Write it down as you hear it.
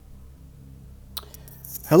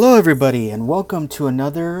Hello, everybody, and welcome to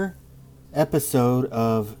another episode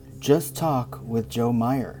of Just Talk with Joe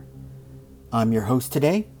Meyer. I'm your host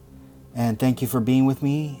today, and thank you for being with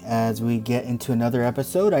me as we get into another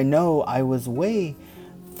episode. I know I was away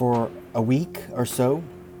for a week or so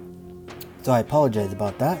I apologize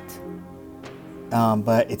about that.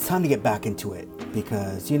 But it's time to get back into it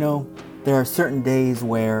because, there are certain days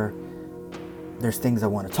where there's things I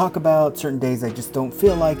want to talk about, certain days I just don't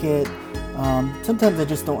feel like it. Sometimes I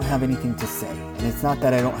just don't have anything to say. And it's not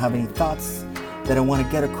that I don't have any thoughts that I want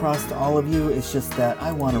to get across to all of you. It's just that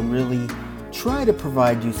I want to really try to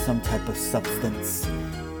provide you some type of substance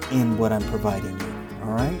in what I'm providing you.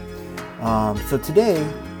 All right. So today,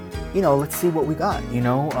 let's see what we got.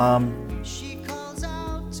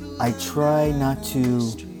 I try not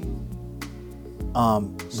to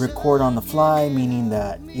record on the fly, meaning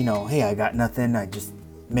that, hey, I got nothing. I just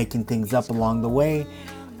making things up along the way.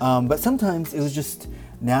 But sometimes it was just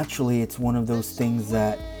naturally, it's one of those things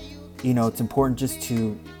that, it's important just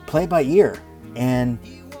to play by ear and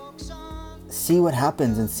see what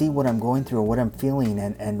happens and see what I'm going through or what I'm feeling.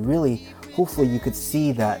 And really, hopefully you could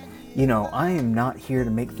see that, I am not here to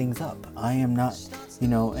make things up. I am not,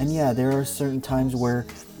 and yeah, there are certain times where,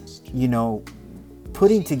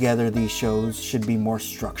 putting together these shows should be more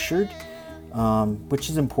structured, which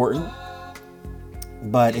is important.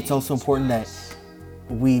 But it's also important that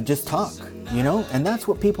we just talk, and that's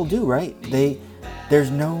what people do, right?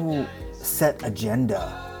 There's no set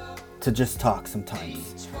agenda to just talk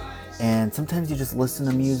sometimes. And sometimes you just listen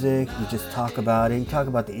to music, you just talk about it, you talk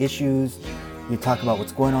about the issues, you talk about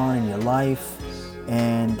what's going on in your life,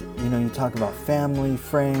 and, you talk about family,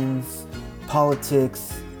 friends,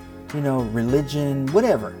 politics, religion,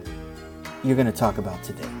 whatever you're going to talk about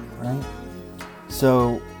today, right?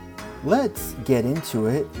 So let's get into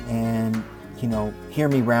it and, hear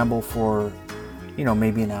me ramble for,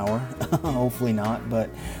 maybe an hour. Hopefully not.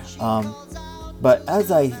 But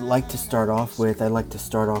as I like to start off with, the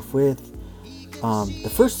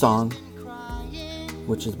first song,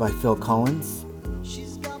 which is by Phil Collins,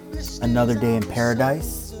 Another Day in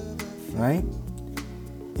Paradise, right?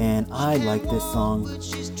 And I like this song.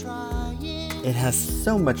 It has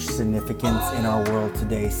so much significance in our world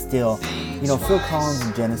today still. Phil Collins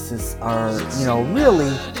and Genesis are,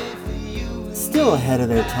 really still ahead of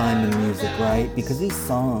their time in music, right? Because these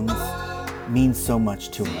songs mean so much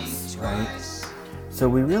to us, right?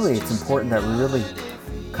 So it's important that we really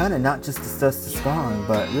kind of not just discuss the song,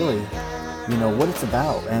 but really, what it's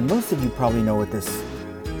about. And most of you probably know what this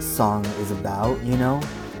song is about,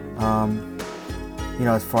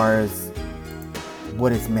 as far as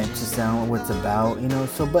what it's meant to sound, what it's about,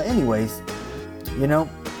 but anyways,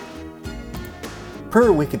 per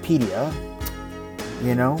Wikipedia,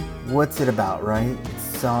 what's it about, right?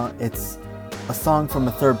 It's a song from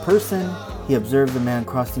a third person. He observes a man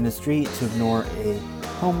crossing the street to ignore a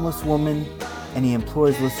homeless woman, and he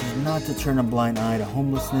implores listeners not to turn a blind eye to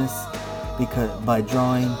homelessness by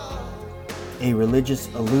drawing a religious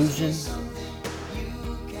illusion.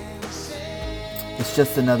 It's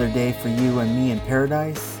just another day for you and me in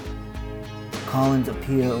paradise. Collins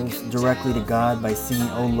appeals directly to God by singing,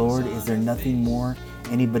 "Oh Lord, is there nothing more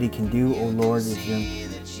anybody can do? Oh Lord,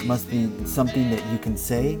 must be something that you can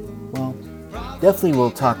say?" Well, definitely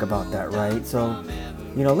we'll talk about that, right? So,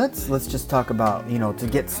 let's just talk about, to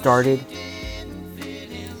get started,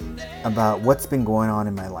 about what's been going on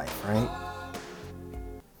in my life, right?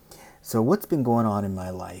 So what's been going on in my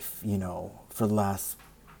life, for the last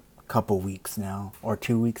couple weeks now, or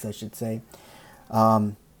 2 weeks, I should say.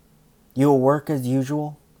 Work as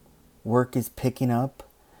usual. Work is picking up.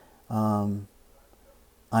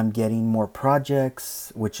 I'm getting more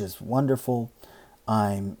projects, which is wonderful.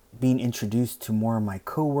 I'm being introduced to more of my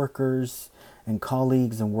coworkers and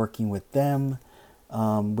colleagues and working with them,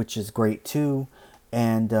 which is great too.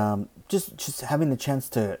 And just having the chance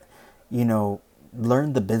to,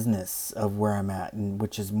 learn the business of where I'm at, and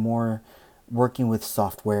which is more working with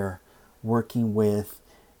software, working with,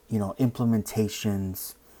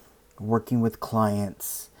 implementations, working with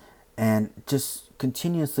clients, and just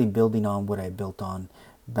continuously building on what I built on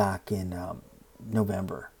back in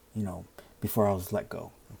November, before I was let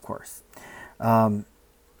go, of course.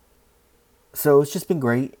 So it's just been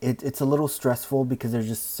great. It's a little stressful because there's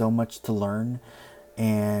just so much to learn,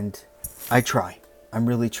 and I try. I'm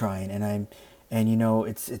really trying, and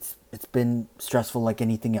it's been stressful like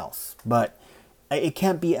anything else, but it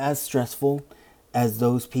can't be as stressful as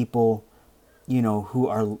those people, who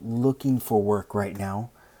are looking for work right now,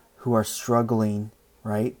 who are struggling,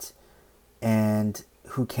 right? And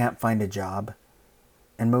who can't find a job.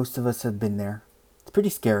 And most of us have been there. It's pretty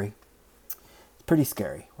scary. Pretty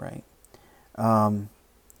scary, right?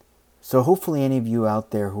 So hopefully any of you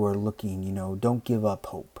out there who are looking, don't give up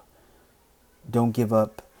hope. Don't give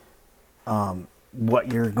up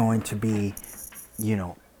what you're going to be,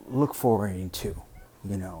 look forward to,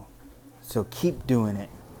 So keep doing it.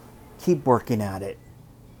 Keep working at it,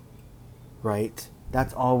 right?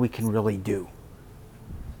 That's all we can really do.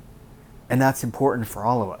 And that's important for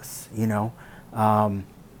all of us,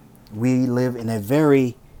 We live in a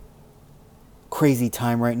very crazy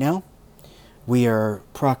time right now. We are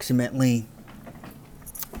approximately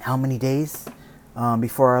how many days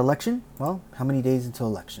before our election? Well, how many days until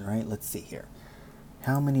election, right? Let's see here.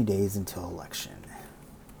 How many days until election?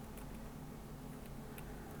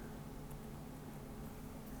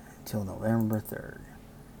 Until November 3rd.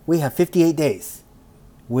 We have 58 days,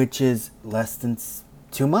 which is less than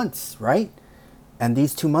 2 months, right? And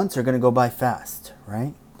these 2 months are going to go by fast,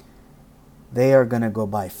 right? They are going to go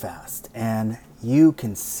by fast. And you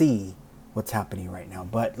can see what's happening right now.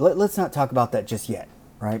 But let's not talk about that just yet,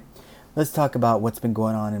 right? Let's talk about what's been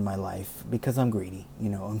going on in my life because I'm greedy,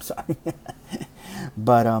 I'm sorry.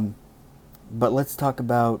 But let's talk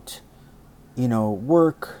about,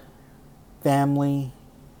 work, family,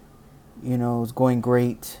 it's going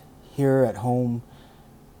great here at home,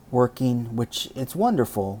 working, which it's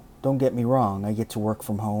wonderful. Don't get me wrong. I get to work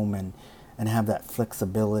from home and have that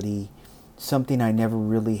flexibility, something I never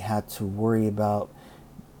really had to worry about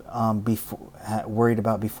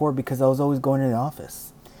before because I was always going to the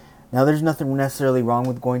office. Now, there's nothing necessarily wrong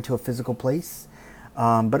with going to a physical place,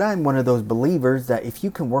 but I'm one of those believers that if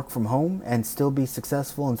you can work from home and still be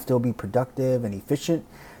successful and still be productive and efficient,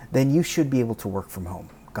 then you should be able to work from home.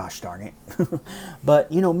 Gosh darn it.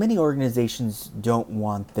 But, many organizations don't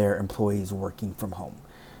want their employees working from home.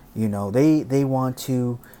 They want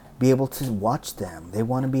to be able to watch them. They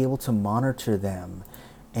want to be able to monitor them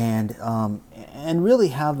and really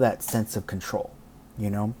have that sense of control.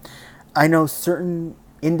 I know certain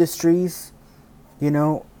industries,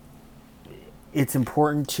 it's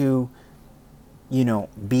important to,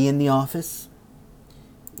 be in the office.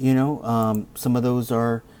 Some of those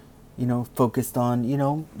are, focused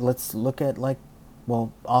on, let's look at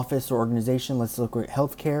office or organization. Let's look at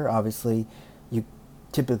healthcare. Obviously, you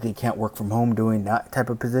typically can't work from home doing that type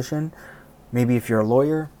of position. Maybe if you're a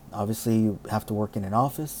lawyer, obviously you have to work in an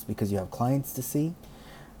office because you have clients to see.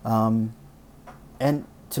 And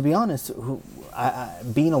to be honest,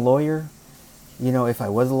 being a lawyer, if I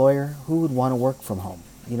was a lawyer, who would want to work from home?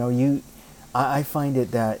 I find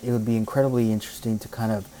that it would be incredibly interesting to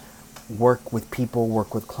kind of work with people,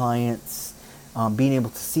 work with clients, being able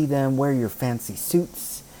to see them, wear your fancy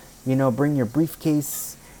suits, bring your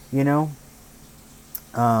briefcase,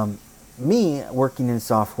 me working in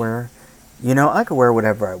software, I could wear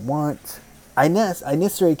whatever I want. I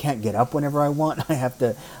necessarily can't get up whenever I want. I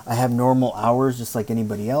have normal hours just like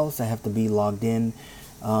anybody else. I have to be logged in,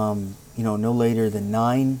 no later than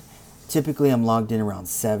 9. Typically I'm logged in around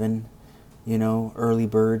 7, early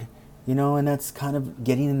bird, and that's kind of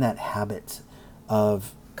getting in that habit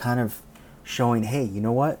of kind of showing, hey, you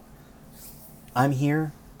know what? I'm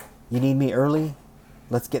here. You need me early.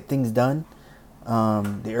 Let's get things done.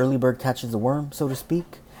 The early bird catches the worm, so to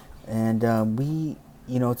speak. And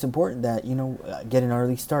it's important that, get an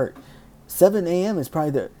early start. 7 a.m. is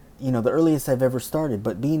probably the earliest I've ever started.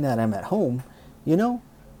 But being that I'm at home,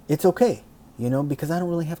 it's okay, because I don't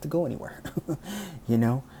really have to go anywhere.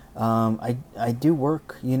 I do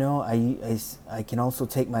work, I can also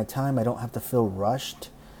take my time. I don't have to feel rushed,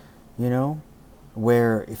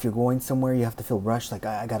 where if you're going somewhere, you have to feel rushed. Like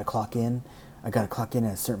I got to clock in. I got to clock in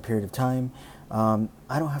at a certain period of time.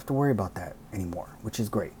 I don't have to worry about that anymore, which is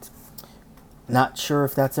great. Not sure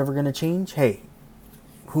if that's ever going to change. Hey,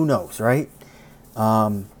 who knows, right?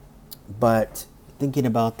 But thinking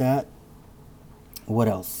about that, what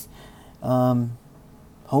else?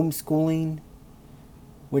 Homeschooling,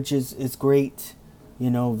 which is great.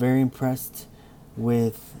 Very impressed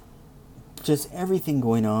with just everything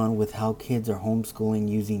going on with how kids are homeschooling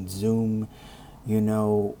using Zoom.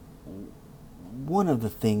 One of the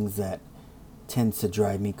things that tends to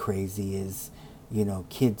drive me crazy is,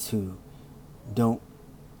 kids who don't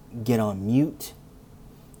get on mute,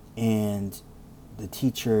 and the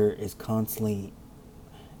teacher is constantly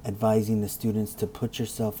advising the students to put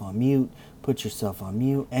yourself on mute,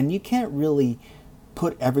 and you can't really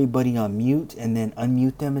put everybody on mute and then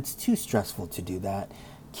unmute them. It's too stressful to do that.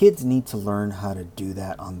 Kids need to learn how to do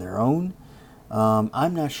that on their own.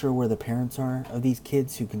 I'm not sure where the parents are of these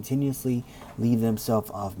kids who continuously leave themselves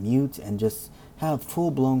off mute and just have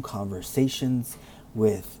full-blown conversations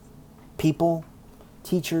with people,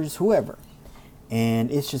 teachers, whoever. And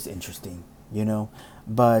it's just interesting.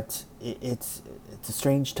 But it's a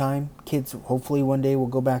strange time. Kids hopefully one day will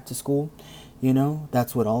go back to school.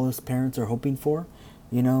 That's what all us parents are hoping for.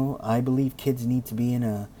 I believe kids need to be in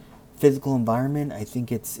a physical environment. I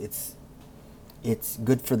think it's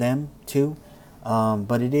good for them too.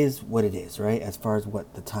 But it is what it is, right? As far as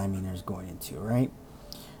what the timing is going into, right?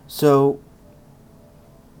 So,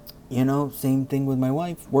 same thing with my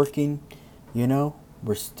wife, working,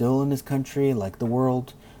 we're still in this country, like the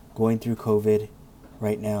world, going through COVID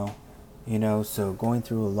right now, so going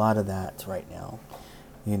through a lot of that right now,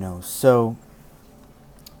 so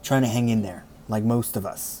trying to hang in there, like most of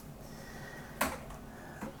us.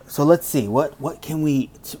 So let's see, what can we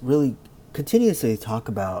really continuously talk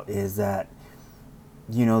about is that,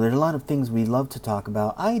 there's a lot of things we love to talk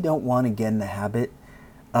about. I don't want to get in the habit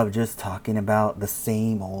of just talking about the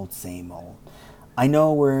same old, same old. I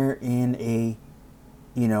know we're in a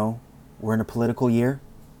political year,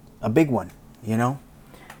 a big one,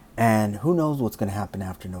 and who knows what's going to happen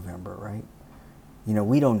after November, right?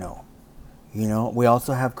 We don't know. We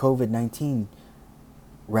also have COVID-19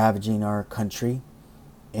 ravaging our country,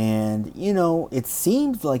 and it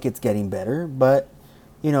seems like it's getting better, but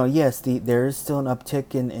yes, there is still an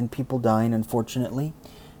uptick in people dying, unfortunately.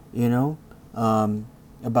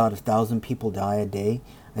 About 1,000 people die a day.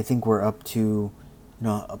 I think we're up to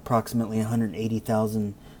approximately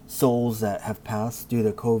 180,000 souls that have passed due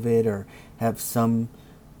to COVID or have some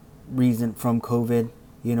reason from COVID.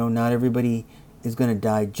 Not everybody is going to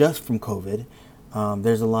die just from COVID.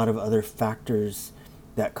 There's a lot of other factors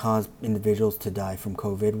that cause individuals to die from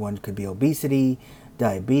COVID. One could be obesity,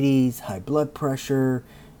 diabetes, high blood pressure,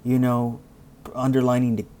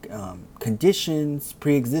 underlying conditions,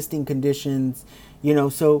 pre-existing conditions,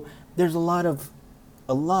 so there's a lot of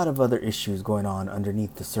other issues going on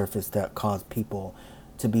underneath the surface that cause people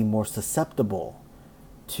to be more susceptible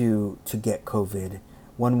to get COVID.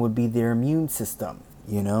 One would be their immune system,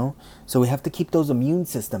 so we have to keep those immune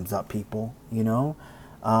systems up, people.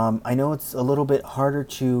 I know it's a little bit harder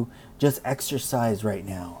to just exercise right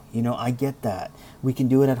now. I get that. We can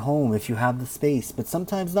do it at home if you have the space, but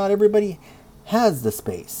sometimes not everybody has the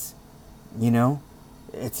space.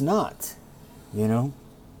 It's not,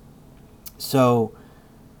 so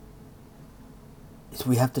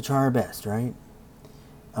we have to try our best, right?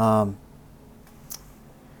 I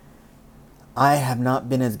have not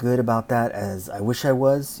been as good about that as I wish I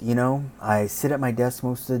was. I sit at my desk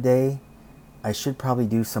most of the day. I should probably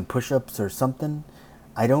do some push-ups or something.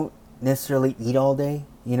 I don't necessarily eat all day.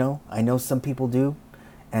 I know some people do,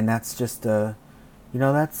 and that's just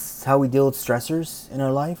that's how we deal with stressors in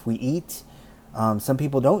our life. We eat. Some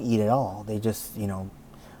people don't eat at all. They just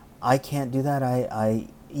I can't do that. I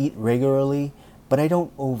eat regularly, but I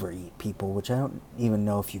don't overeat, people, which I don't even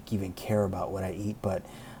know if you even care about what I eat. But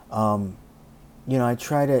I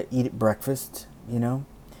try to eat at breakfast.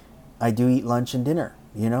 I do eat lunch and dinner.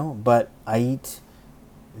 But I eat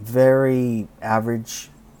very average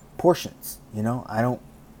portions. I don't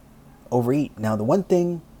overeat. Now, the one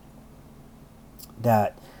thing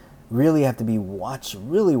that really have to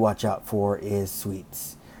really watch out for is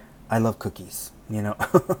sweets. I love cookies. I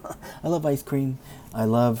love ice cream. I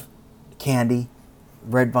love candy.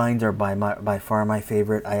 Red Vines are by far my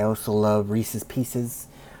favorite. I also love Reese's Pieces.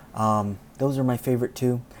 Those are my favorite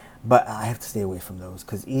too. But I have to stay away from those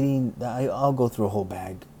because I'll go through a whole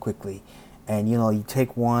bag quickly. And, you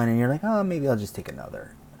take one and you're like, oh, maybe I'll just take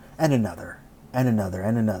another. And another. And another.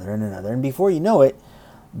 And another. And another. And before you know it,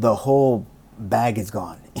 the whole bag is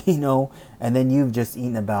gone. And then you've just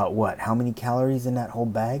eaten about what? How many calories in that whole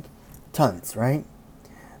bag? Tons, right?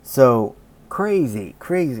 So,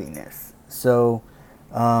 craziness. So,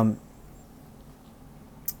 try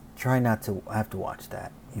not to have to watch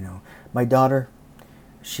that. My daughter,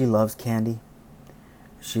 she loves candy.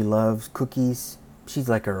 She loves cookies. She's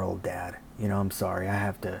like her old dad. I'm sorry. I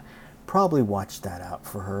have to probably watch that out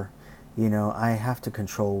for her. I have to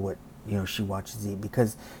control what, she watches eat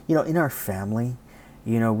because, in our family,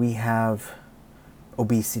 we have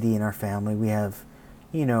obesity in our family. We have,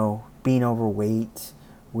 being overweight.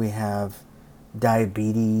 We have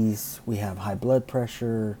diabetes. We have high blood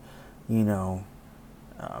pressure.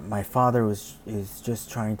 My father is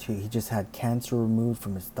just he just had cancer removed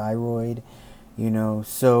from his thyroid,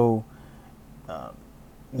 so,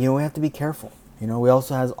 we have to be careful. We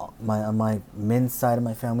also have on my men's side of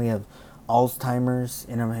my family have Alzheimer's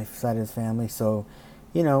in my side of the family. So,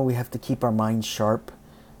 we have to keep our minds sharp,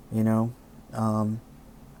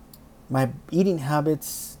 my eating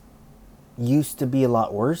habits used to be a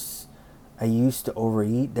lot worse. I used to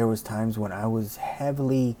overeat. There was times when I was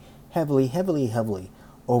heavily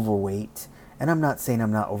overweight, And I'm not saying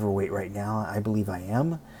I'm not overweight right now. I believe I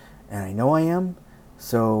am, and I know I am.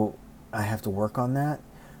 So I have to work on that.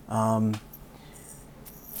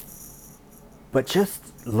 But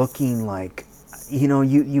just looking like,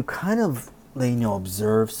 you kind of,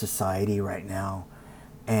 observe society right now.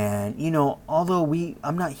 And, although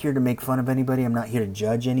I'm not here to make fun of anybody, I'm not here to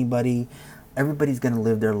judge anybody. Everybody's going to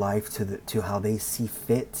live their life to how they see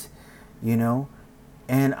fit, you know.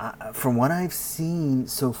 And from what I've seen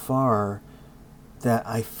so far, that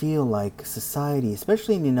I feel like society,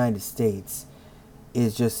 especially in the United States,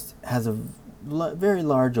 has a very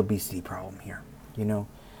large obesity problem here.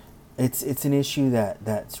 It's an issue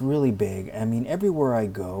that's really big. I mean, everywhere I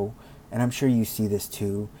go, and I'm sure you see this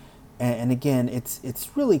too. And again,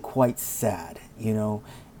 it's really quite sad.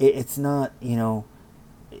 It's not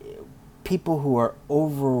people who are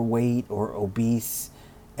overweight or obese,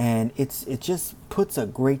 and it just puts a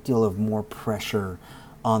great deal of more pressure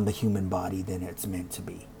on the human body than it's meant to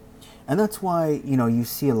be. And that's why, you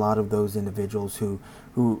see a lot of those individuals who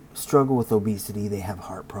struggle with obesity. They have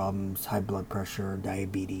heart problems, high blood pressure,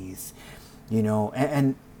 diabetes,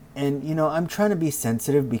 and I'm trying to be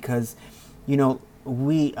sensitive because,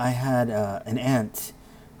 I had an aunt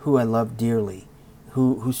who I loved dearly,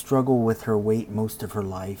 who struggled with her weight most of her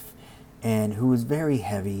life, and who was very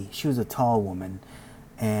heavy. She was a tall woman,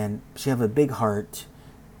 and she had a big heart,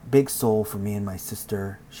 big soul for me and my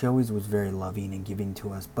sister. She always was very loving and giving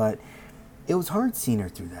to us, but it was hard seeing her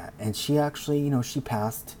through that. And she actually, she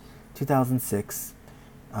passed 2006.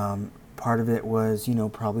 Part of it was,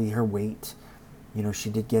 probably her weight. She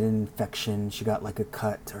did get an infection. She got like a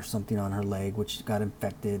cut or something on her leg, which got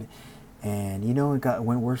infected. And, it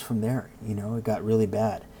went worse from there. It got really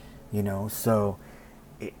bad, So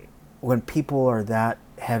when people are that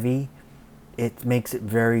heavy, it makes it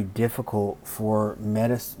very difficult for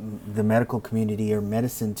the medical community or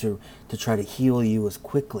medicine to try to heal you as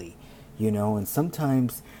quickly, and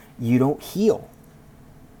sometimes you don't heal.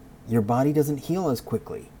 Your body doesn't heal as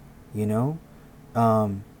quickly,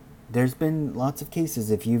 There's been lots of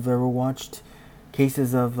cases. If you've ever watched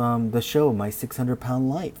cases of the show, My 600-Pound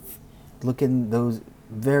Life, look in those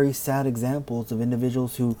very sad examples of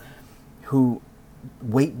individuals who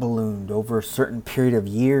weight ballooned over a certain period of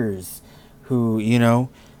years, who,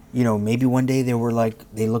 maybe one day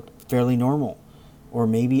they looked fairly normal, or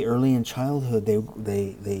maybe early in childhood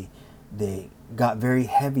they got very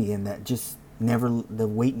heavy and that just the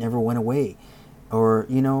weight never went away, or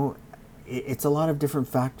it's a lot of different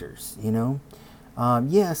factors.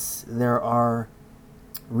 Yes, there are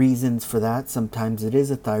reasons for that. Sometimes it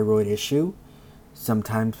is a thyroid issue.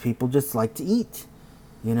 Sometimes people just like to eat.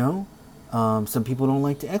 Some people don't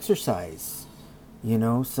like to exercise.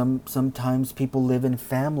 Sometimes people live in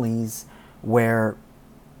families where,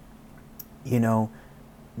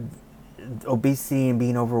 obesity and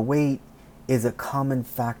being overweight is a common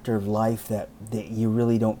factor of life that you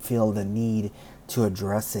really don't feel the need to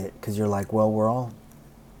address it, because you're like, well, we're all,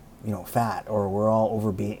 fat, or we're all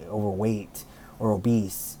overweight or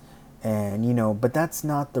obese. And, but that's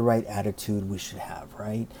not the right attitude we should have,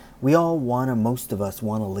 right? Most of us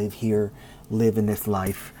want to live in this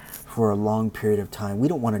life for a long period of time. We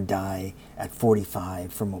don't want to die at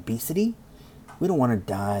 45 from obesity. We don't want to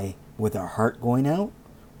die with our heart going out,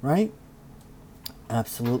 right?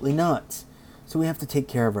 Absolutely not. So we have to take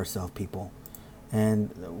care of ourselves, people. And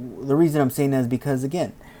the reason I'm saying that is because,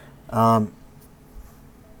 again,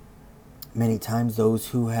 many times those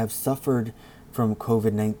who have suffered from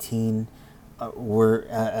COVID-19 were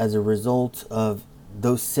as a result of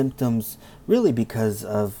those symptoms, really because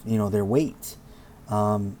of their weight.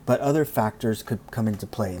 But other factors could come into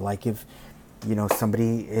play, like if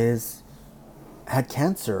somebody had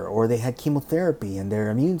cancer, or they had chemotherapy and their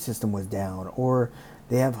immune system was down, or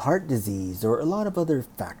they have heart disease, or a lot of other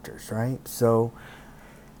factors, right? So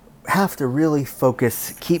have to really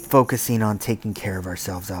keep focusing on taking care of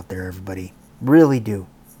ourselves out there, everybody. Really do.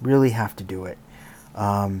 Really have to do it.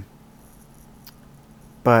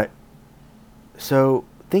 But so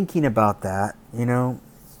thinking about that,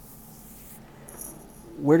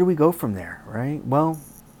 where do we go from there, right? Well,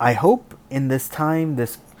 I hope in this time,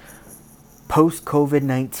 this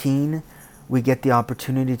post-COVID-19, we get the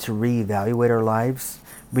opportunity to reevaluate our lives,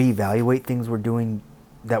 reevaluate things we were doing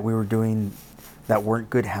that weren't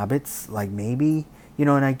good habits, like maybe,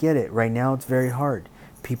 and I get it. Right now it's very hard.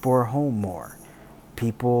 People are home more.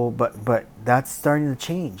 But that's starting to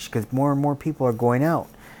change, because more and more people are going out.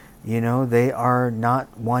 They are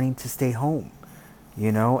not wanting to stay home.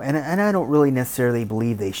 And I don't really necessarily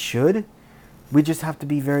believe they should. We just have to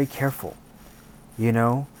be very careful.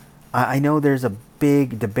 I know there's a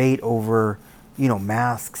big debate over,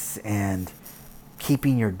 masks and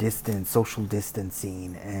keeping your distance, social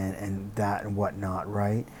distancing, and that and whatnot,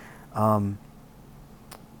 right? Um,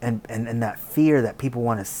 and that fear that people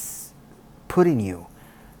want to put in you.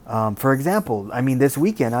 For example, I mean, this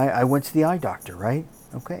weekend I went to the eye doctor, right?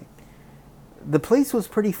 Okay. The place was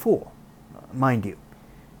pretty full, mind you.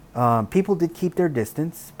 People did keep their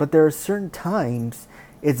distance, but there are certain times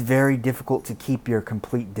it's very difficult to keep your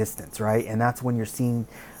complete distance, right? And that's when you're seeing,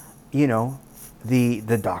 you know, the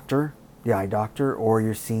doctor, the eye doctor, or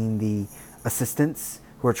you're seeing the assistants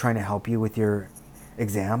who are trying to help you with your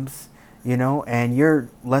exams, and you're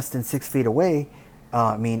less than 6 feet away.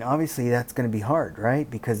 I mean, obviously that's going to be hard, right?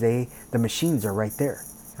 Because the machines are right there,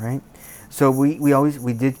 right? So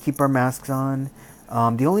we did keep our masks on.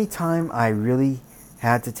 The only time I really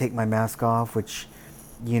had to take my mask off, which,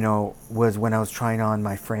 was when I was trying on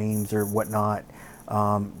my frames or whatnot.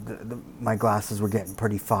 My glasses were getting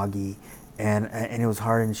pretty foggy, and it was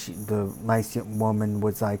hard. And the nice woman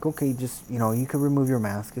was like, "Okay, just you can remove your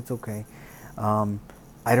mask. It's okay."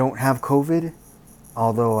 I don't have COVID,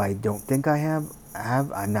 although I don't think I have.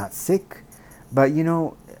 I'm not sick, but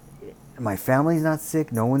my family's not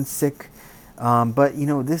sick. No one's sick. But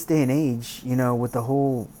this day and age, with the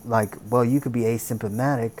whole well, you could be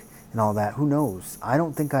asymptomatic and all that. Who knows? I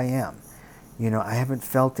don't think I am. I haven't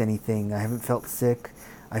felt anything. I haven't felt sick.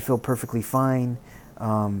 I feel perfectly fine.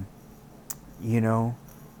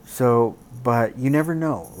 So, but you never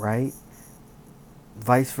know, right?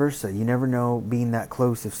 Vice versa. You never know, being that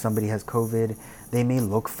close, if somebody has COVID, they may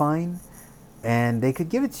look fine and they could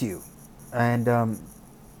give it to you. And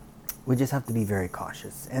we just have to be very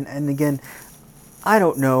cautious. And again, I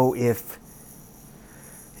don't know if,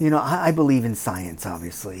 I believe in science,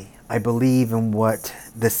 obviously. I believe in what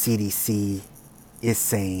the CDC is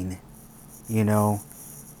saying,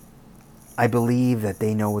 I believe that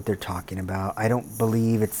they know what they're talking about. I don't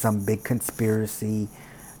believe it's some big conspiracy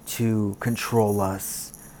to control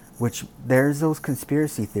us, which there's those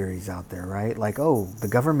conspiracy theories out there, right? Like, oh, the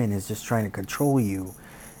government is just trying to control you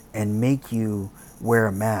and make you wear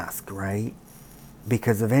a mask, right?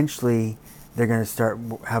 Because eventually they're going to start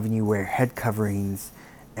having you wear head coverings,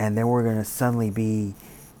 and then we're going to suddenly be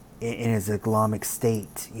in an Islamic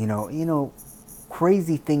state,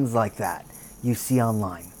 crazy things like that you see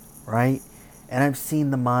online, right? And I've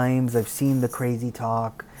seen the mimes, I've seen the crazy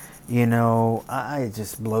talk, it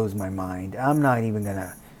just blows my mind. I'm not even going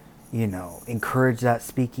to, encourage that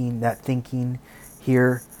thinking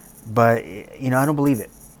here, but, I don't believe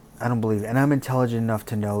it. I don't believe it. And I'm intelligent enough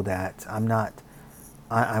to know that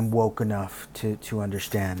I'm woke enough to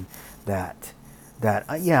understand that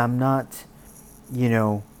yeah, I'm not,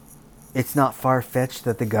 it's not far-fetched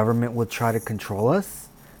that the government will try to control us.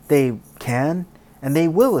 They can, and they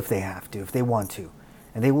will if they have to, if they want to.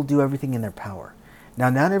 And they will do everything in their power. Now,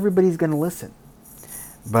 not everybody's going to listen,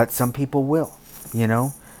 but some people will,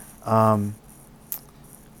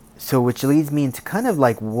 So which leads me into kind of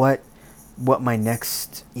like what my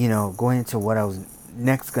next, going into what I was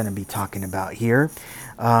next going to be talking about here.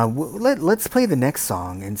 Let's play the next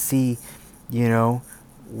song and see,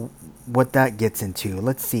 what that gets into.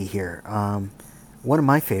 Let's see here. One of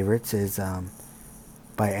my favorites is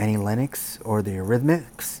by Annie Lennox, or the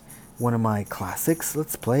Eurythmics. One of my classics.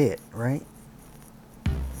 Let's play it, right?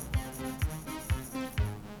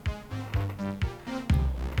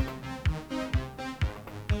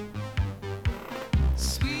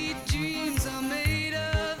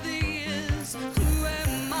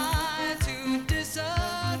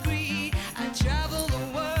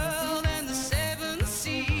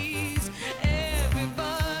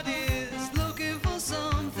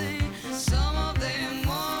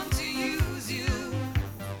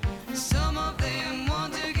 Some of them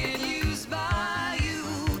want to get used by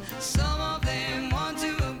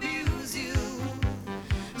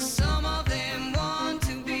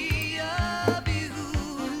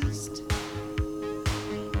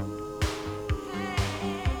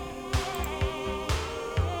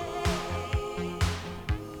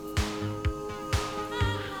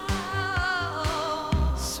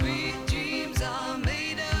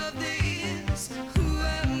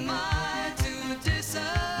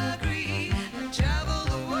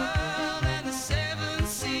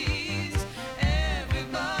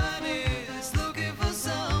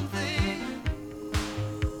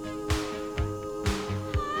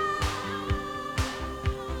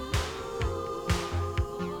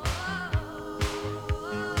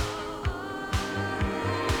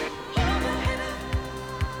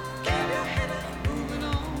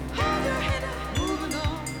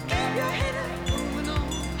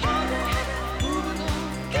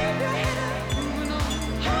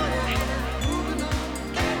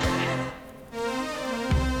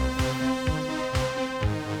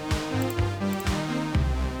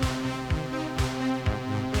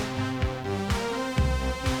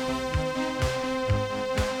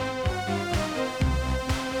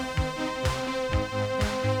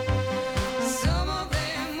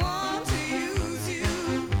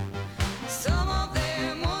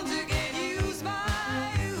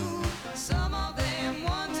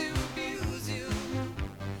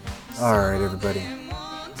All right, everybody.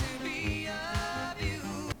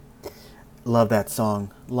 Love that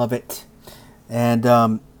song. Love it. And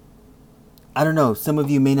I don't know. Some of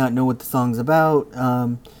you may not know what the song's about,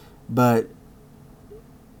 but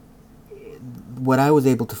what I was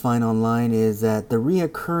able to find online is that the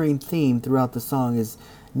reoccurring theme throughout the song is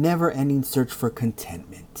never-ending search for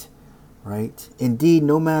contentment. Right? Indeed,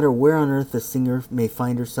 no matter where on earth the singer may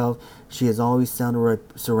find herself, she is always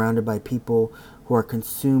surrounded by people who are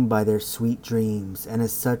consumed by their sweet dreams, and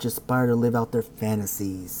as such aspire to live out their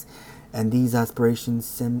fantasies. And these aspirations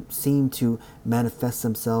seem to manifest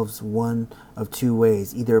themselves one of two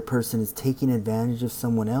ways. Either a person is taking advantage of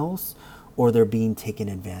someone else, or they're being taken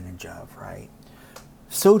advantage of, right?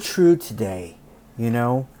 So true today, you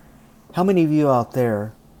know? How many of you out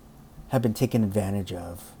there have been taken advantage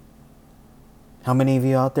of? How many of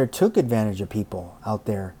you out there took advantage of people out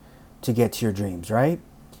there to get to your dreams, right?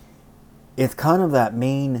 It's kind of that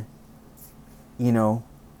main,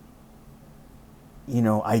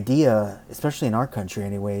 idea, especially in our country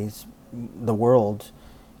anyways, the world,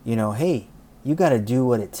 hey, you got to do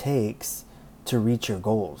what it takes to reach your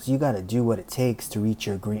goals. You got to do what it takes to reach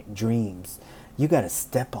your dreams. You got to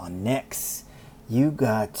step on necks. You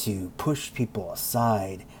got to push people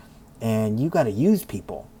aside, and you got to use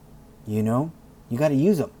people, You got to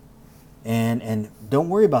use them. And don't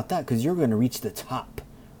worry about that, because you're going to reach the top,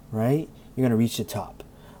 right? You're going to reach the top.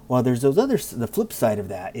 Well, there's the flip side of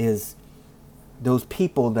that is those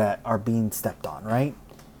people that are being stepped on, right?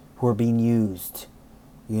 Who are being used,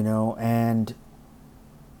 and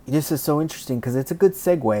this is so interesting because it's a good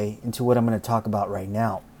segue into what I'm going to talk about right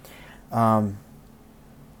now. I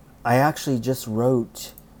actually just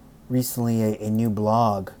wrote recently a new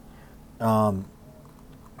blog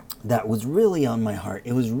that was really on my heart.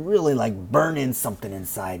 It was really like burning something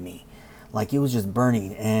inside me. Like it was just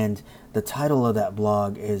burning. And the title of that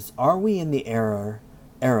blog is, Are We in the Era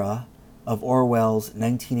of Orwell's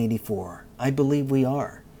 1984? I believe we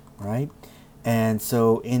are, right? And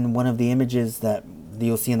so in one of the images that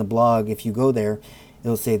you'll see in the blog, if you go there,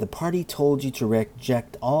 it'll say, the party told you to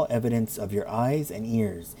reject all evidence of your eyes and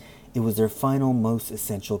ears. It was their final, most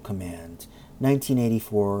essential command.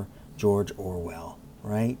 1984, George Orwell.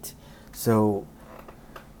 Right? So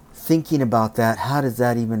thinking about that, what does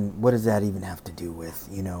that even have to do with,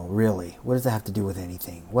 really? What does that have to do with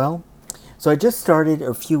anything? Well, so I just started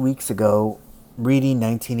a few weeks ago reading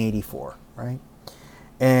 1984, right?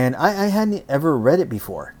 And I hadn't ever read it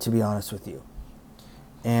before, to be honest with you.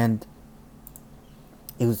 And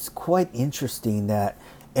it was quite interesting that,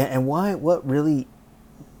 and what really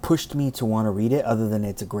pushed me to want to read it, other than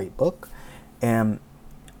it's a great book, and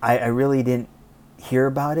I really didn't hear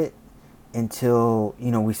about it until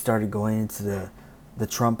we started going into the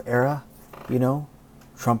Trump era,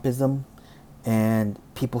 Trumpism, and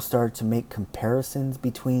people started to make comparisons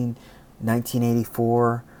between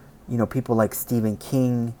 1984, people like Stephen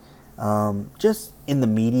King, just in the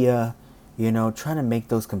media, trying to make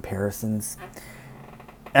those comparisons.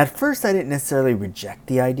 At first I didn't necessarily reject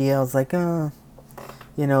the idea. I was like, that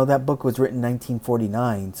book was written in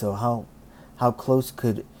 1949, so how close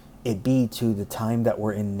could it be to the time that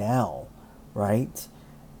we're in now, right?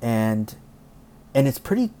 And it's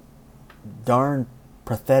pretty darn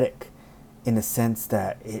pathetic in the sense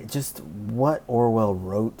that it just what Orwell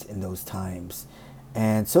wrote in those times.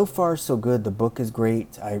 And so far so good. The book is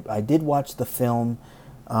great. I did watch the film,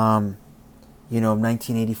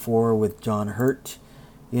 1984 with John Hurt,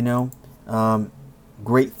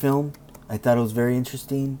 great film. I thought it was very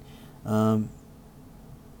interesting.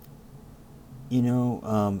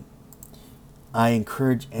 I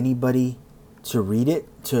encourage anybody to read it,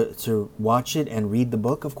 to watch it and read the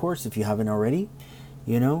book, of course, if you haven't already,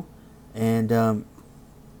 and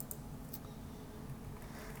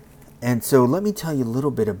so let me tell you a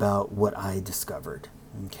little bit about what I discovered,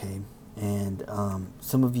 okay? And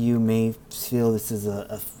some of you may feel this is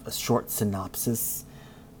a short synopsis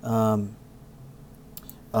of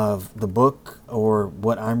the book or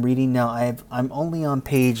what I'm reading now. I'm only on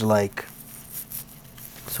page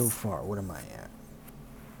so far, what am I at?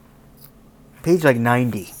 Page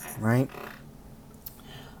 90, right?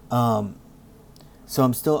 So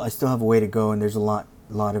I still have a way to go, and there's a lot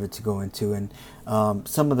of it to go into, and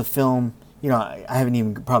some of the film, I haven't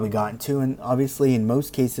even probably gotten to, and obviously in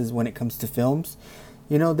most cases when it comes to films,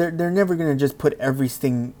 they're never going to just put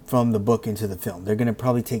everything from the book into the film. They're going to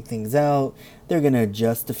probably take things out. They're going to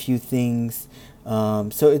adjust a few things.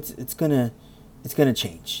 So it's going to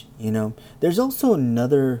change, There's also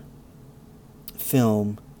another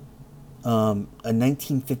film, a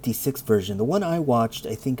 1956 version. The one I watched,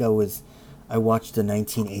 I think I watched the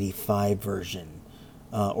 1985 version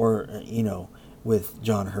with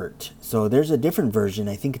John Hurt. So there's a different version.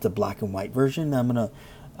 I think it's a black and white version. I'm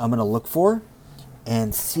gonna look for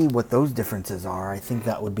and see what those differences are. I think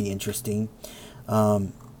that would be interesting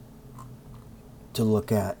to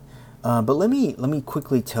look at. But let me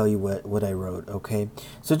quickly tell you what I wrote. Okay,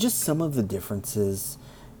 so just some of the differences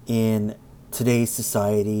in today's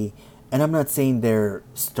society, and I'm not saying they're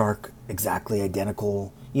stark, exactly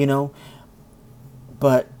identical,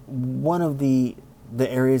 but one of the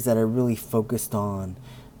areas that I really focused on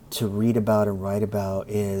to read about and write about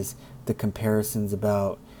is the comparisons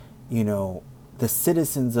about, the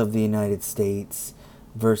citizens of the United States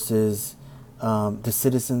versus the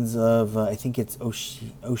citizens of I think it's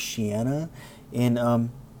Oceania in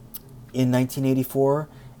 1984,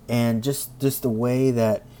 and just the way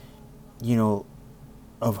that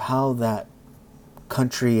of how that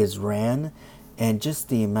country is ran, and just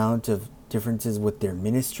the amount of differences with their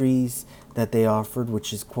ministries that they offered,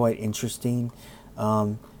 which is quite interesting.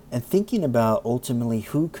 And thinking about ultimately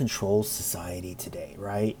who controls society today,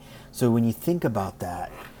 right? So when you think about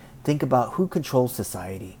that, think about who controls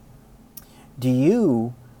society. Do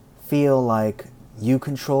you feel like you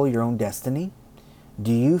control your own destiny?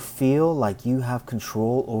 Do you feel like you have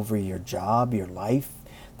control over your job, your life,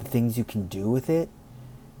 the things you can do with it?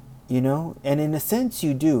 And in a sense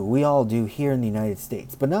you do. We all do here in the United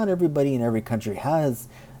States. But not everybody in every country has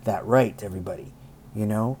that right, everybody.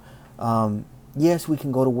 Yes, we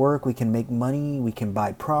can go to work, we can make money, we can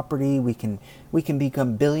buy property, we can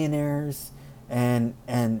become billionaires, and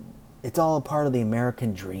it's all a part of the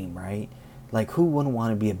American dream, right? Like, who wouldn't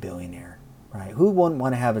want to be a billionaire, right? Who wouldn't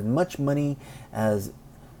want to have as much money as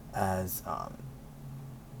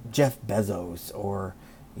Jeff Bezos, or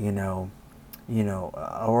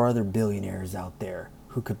or other billionaires out there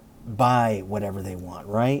who could buy whatever they want,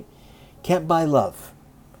 right? Can't buy love,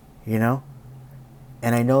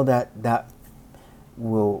 And I know that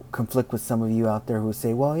will conflict with some of you out there who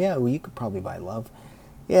say, well, yeah, you could probably buy love.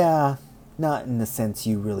 Yeah, not in the sense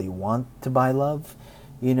you really want to buy love.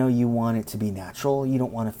 You want it to be natural. You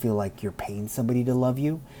don't want to feel like you're paying somebody to love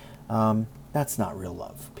you. That's not real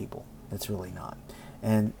love, people. That's really not.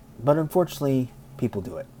 But unfortunately, people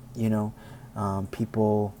do it.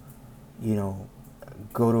 People,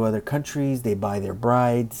 go to other countries. They buy their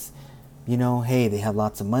brides. Hey, they have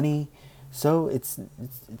lots of money, so it's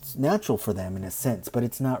natural for them in a sense, but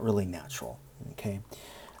it's not really natural. Okay.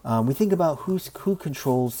 We think about who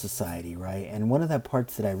controls society, right? And one of the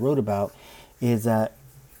parts that I wrote about is that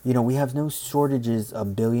we have no shortages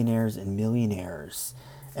of billionaires and millionaires,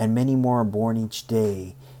 and many more are born each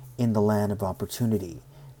day in the land of opportunity.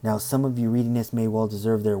 Now, some of you reading this may well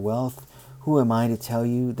deserve their wealth. Who am I to tell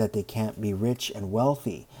you that they can't be rich and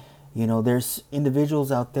wealthy? There's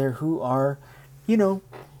individuals out there who are,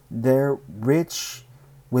 they're rich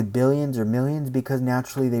with billions or millions because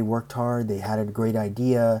naturally they worked hard, they had a great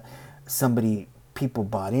idea, people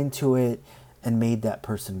bought into it and made that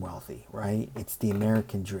person wealthy, right? It's the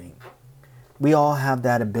American dream. We all have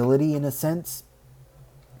that ability in a sense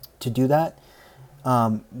to do that.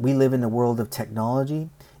 We live in the world of technology.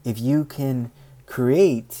 If you can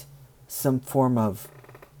create some form of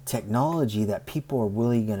technology that people are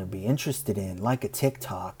really going to be interested in, like a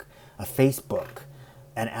TikTok, a Facebook,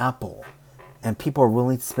 an Apple, and people are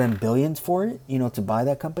willing to spend billions for it, to buy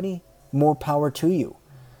that company, more power to you.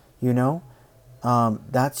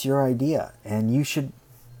 That's your idea, and you should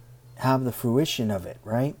have the fruition of it,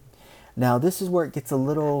 right? Now, this is where it gets a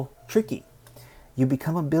little tricky. You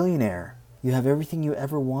become a billionaire. You have everything you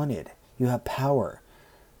ever wanted. You have power.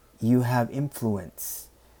 You have influence.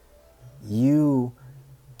 You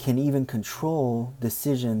can even control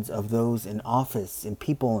decisions of those in office and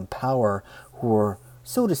people in power who are,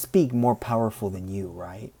 so to speak, more powerful than you,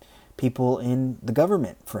 right? People in the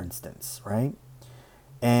government, for instance, right?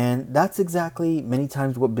 And that's exactly many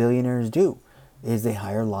times what billionaires do, is they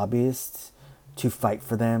hire lobbyists to fight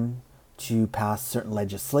for them, to pass certain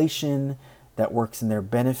legislation that works in their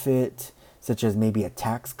benefit, such as maybe a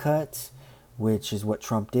tax cut, which is what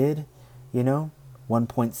Trump did,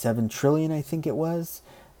 1.7 trillion, I think it was,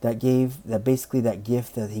 that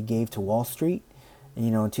gift that he gave to Wall Street,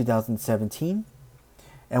 in 2017.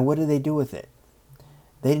 And what did they do with it?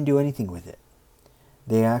 They didn't do anything with it.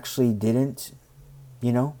 They actually didn't,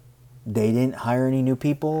 they didn't hire any new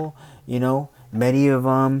people, many of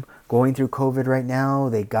them going through COVID right now,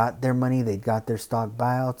 they got their money, they got their stock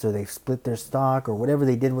buyouts, or they split their stock, or whatever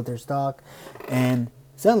they did with their stock. And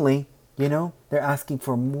suddenly, they're asking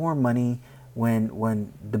for more money when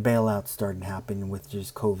the bailouts started happening with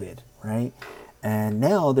just COVID, right? And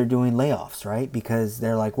now they're doing layoffs, right? Because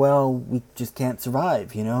they're like, well, we just can't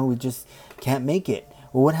survive, we just can't make it.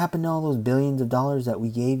 Well, what happened to all those billions of dollars that we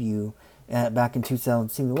gave you back in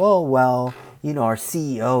 2016? Well, our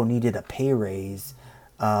CEO needed a pay raise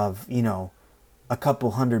of, a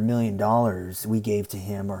couple $100 million we gave to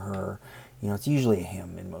him or her. It's usually a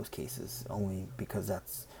him in most cases, only because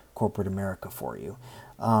that's corporate America for you.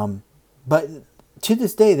 But to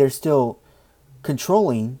this day, they're still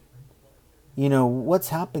controlling, what's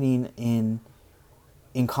happening in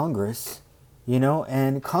Congress,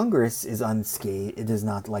 and Congress is unscathed. It is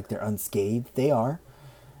not like they're unscathed. They are.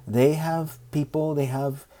 They have people. They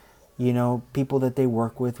have, people that they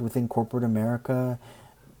work with within corporate America.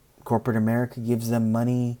 Corporate America gives them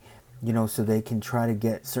money, so they can try to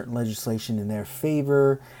get certain legislation in their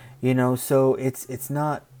favor, So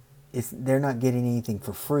they're not getting anything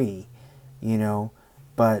for free,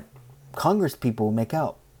 But Congress people make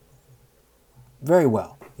out very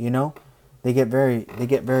well, They get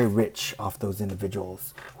very rich off those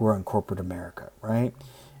individuals who are in corporate America, right?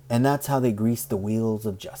 And that's how they grease the wheels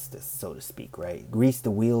of justice, so to speak, right? Grease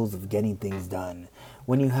the wheels of getting things done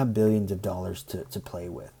when you have billions of dollars to play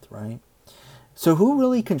with, right? So who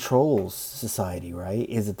really controls society, right?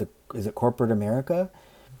 Is it corporate America?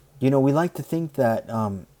 We like to think that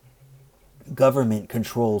government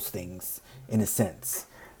controls things in a sense.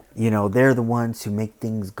 They're the ones who make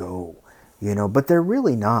things go, but they're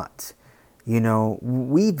really not.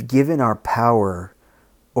 We've given our power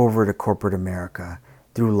over to corporate America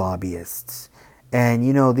through lobbyists. And,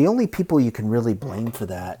 the only people you can really blame for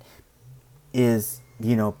that is,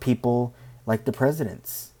 people like the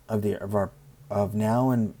presidents of now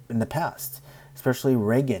and in the past, especially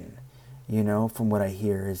Reagan, from what I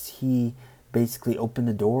hear, is he basically opened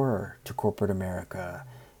the door to corporate America,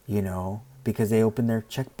 because they opened their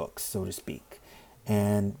checkbooks, so to speak.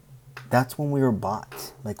 And that's when we were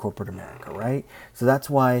bought by corporate America, right? So that's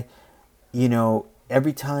why,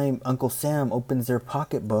 every time Uncle Sam opens their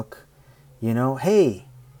pocketbook, hey,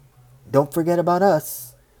 don't forget about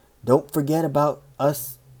us. Don't forget about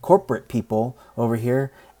us corporate people over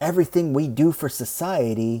here. Everything we do for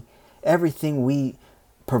society, everything we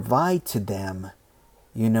provide to them,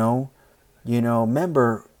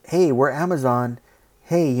 remember, hey, we're Amazon.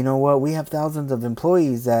 Hey, you know what? We have thousands of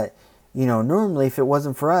employees that, normally if it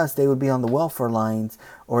wasn't for us, they would be on the welfare lines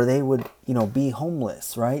or they would, be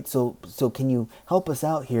homeless, right? So can you help us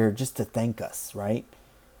out here just to thank us, right?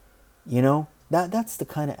 That's the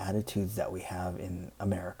kind of attitudes that we have in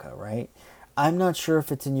America, right? I'm not sure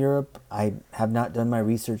if it's in Europe. I have not done my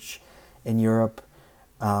research in Europe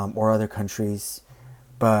or other countries,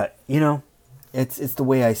 but it's the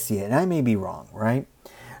way I see it, and I may be wrong, right?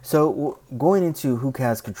 So going into who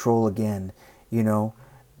has control again,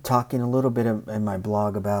 talking a little bit in my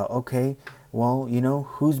blog about, okay, well,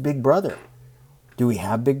 who's Big Brother? Do we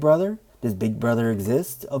have Big Brother? Does Big Brother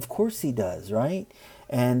exist? Of course he does, right?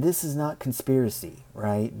 And this is not conspiracy,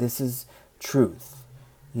 right? This is truth.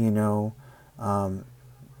 We're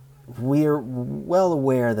well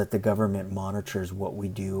aware that the government monitors what we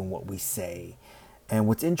do and what we say. And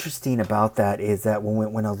what's interesting about that is that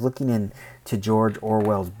when I was looking into George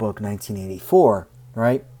Orwell's book, 1984,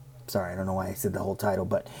 right? Sorry, I don't know why I said the whole title,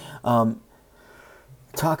 but it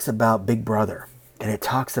talks about Big Brother. And it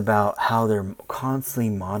talks about how they're constantly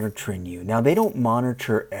monitoring you. Now, they don't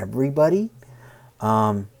monitor everybody.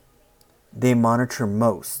 They monitor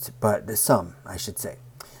most, but some, I should say.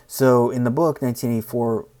 So in the book,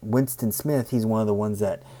 1984, Winston Smith, he's one of the ones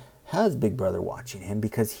that has Big Brother watching him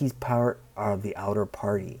because he's part of the outer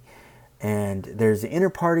party. And there's the inner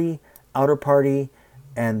party, outer party,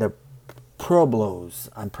 and the Pueblos.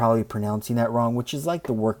 I'm probably pronouncing that wrong, which is like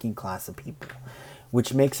the working class of people,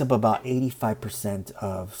 which makes up about 85%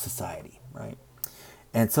 of society, right?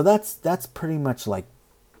 And so that's pretty much like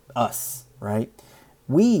us, right?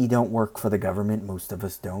 We don't work for the government. Most of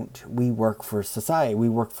us don't. We work for society. We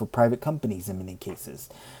work for private companies in many cases.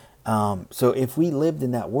 So if we lived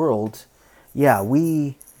in that world, yeah,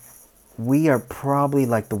 we are probably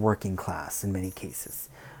like the working class in many cases.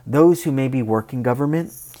 Those who maybe work in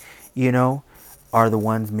government, are the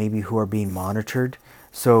ones maybe who are being monitored.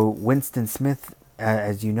 So Winston Smith,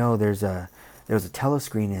 as you know, there was a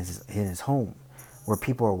telescreen in his home where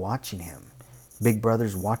people are watching him. Big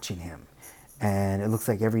Brother's watching him. And it looks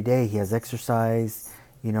like every day he has exercise,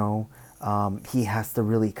 he has to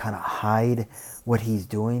really kind of hide what he's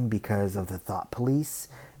doing because of the thought police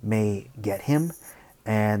may get him.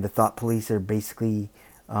 And the thought police are basically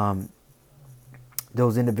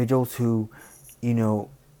those individuals who,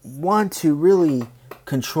 want to really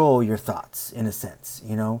control your thoughts in a sense,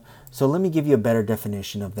 So let me give you a better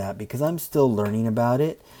definition of that because I'm still learning about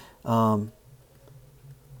it. So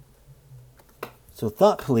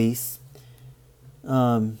thought police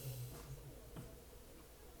Um,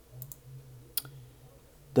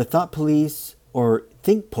 the thought police or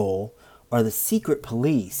think pole are the secret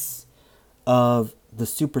police of the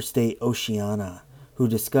superstate Oceania, who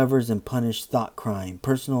discovers and punishes thought crime,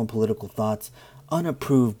 personal and political thoughts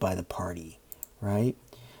unapproved by the party, right?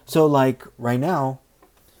 So, like right now,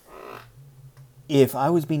 if I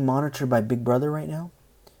was being monitored by Big Brother right now,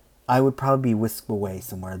 I would probably be whisked away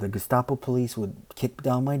somewhere. The Gestapo police would kick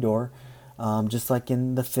down my door, just like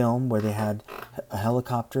in the film where they had a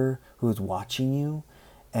helicopter who was watching you,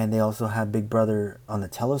 and they also had Big Brother on the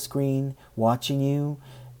telescreen watching you.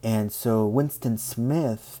 And so Winston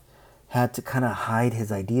Smith had to kind of hide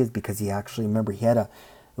his ideas because he actually, remember, it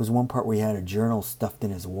was one part where he had a journal stuffed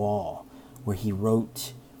in his wall where he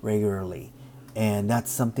wrote regularly. And that's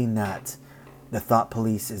something that the thought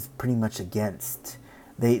police is pretty much against.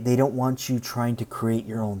 They don't want you trying to create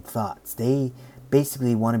your own thoughts. They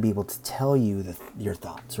basically want to be able to tell you your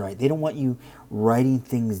thoughts, right? They don't want you writing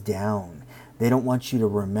things down. They don't want you to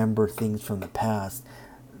remember things from the past.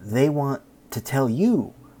 They want to tell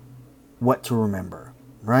you what to remember,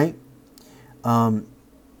 right?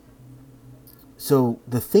 So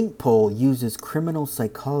the think pole uses criminal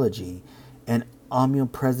psychology and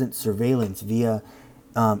omnipresent surveillance via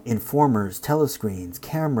informers, telescreens,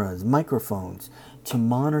 cameras, microphones to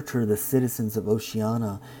monitor the citizens of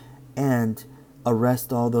Oceania and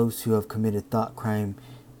arrest all those who have committed thought crime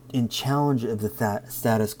in challenge of the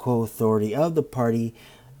status quo authority of the party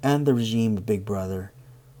and the regime of Big Brother.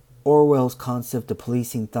 Orwell's concept of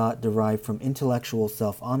policing thought derived from intellectual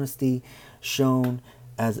self-honesty shown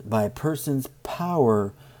as by a person's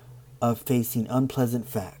power of facing unpleasant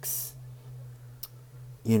facts.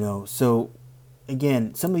 So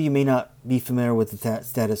again, some of you may not be familiar with the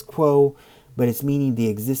status quo, but it's meaning the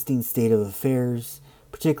existing state of affairs,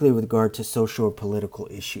 particularly with regard to social or political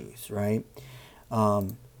issues, right?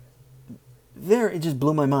 It just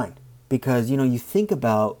blew my mind because, you think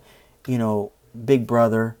about, Big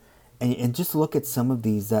Brother and just look at some of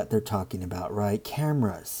these that they're talking about, right?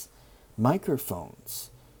 Cameras, microphones,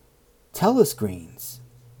 telescreens,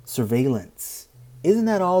 surveillance. Isn't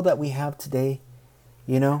that all that we have today?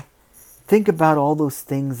 Think about all those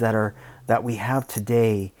things that we have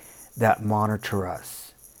today that monitor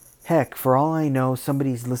us. Heck, for all I know,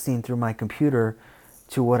 somebody's listening through my computer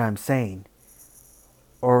to what I'm saying.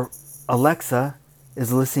 Or Alexa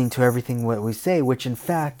is listening to everything what we say, which in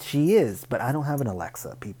fact she is. But I don't have an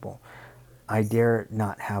Alexa, people. I dare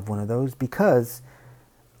not have one of those because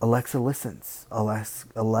Alexa listens.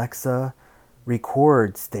 Alexa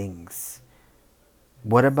records things.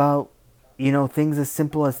 What about, things as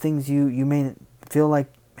simple as things you may feel like,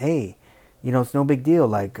 hey, it's no big deal.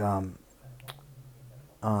 Like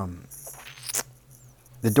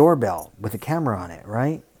the doorbell with a camera on it,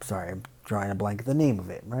 right? Sorry, I'm drawing a blank at the name of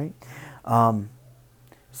it, right?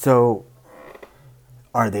 So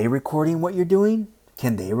are they recording what you're doing?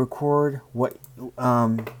 Can they record what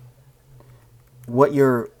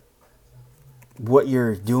you're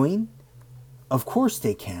doing? Of course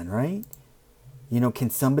they can, right? Can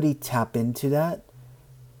somebody tap into that?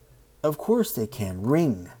 Of course they can.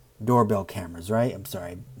 Ring doorbell cameras, right? I'm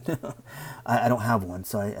sorry. I don't have one,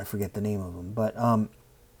 so I forget the name of them. But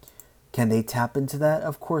can they tap into that?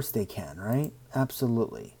 Of course they can, right?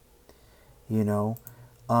 Absolutely.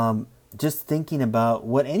 Just thinking about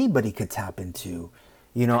what anybody could tap into.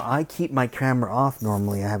 I keep my camera off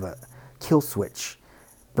normally. I have a kill switch.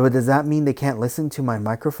 But does that mean they can't listen to my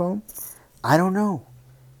microphone? I don't know.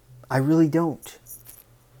 I really don't.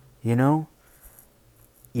 I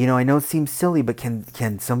know it seems silly, but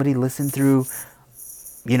can somebody listen through,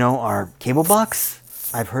 our cable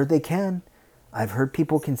box? I've heard they can. I've heard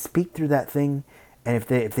people can speak through that thing, and if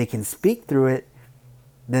they can speak through it,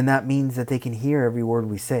 then that means that they can hear every word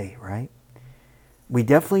we say, right? We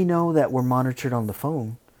definitely know that we're monitored on the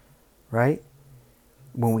phone, right?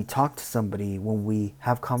 When we talk to somebody, when we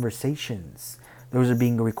have conversations, those are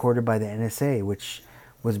being recorded by the NSA, which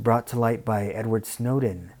was brought to light by Edward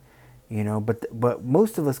Snowden, but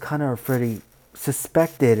most of us kind of are pretty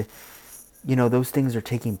suspected, those things are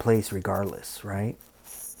taking place regardless, right?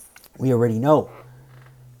 We already know,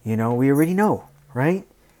 right?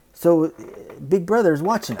 So Big Brother is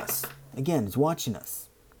watching us. Again, it's watching us,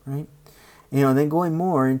 right? Then going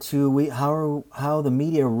more into how the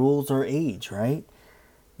media rules our age, right?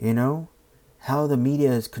 How the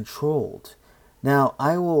media is controlled. Now,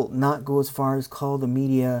 I will not go as far as call the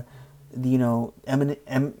media, the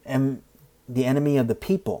enemy of the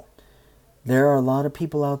people. There are a lot of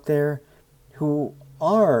people out there who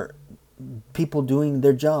are people doing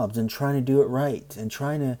their jobs and trying to do it right and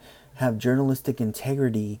trying to have journalistic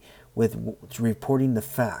integrity reporting the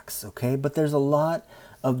facts, okay? But there's a lot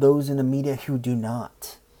of those in the media who do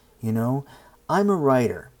not, you know? I'm a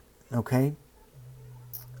writer, okay?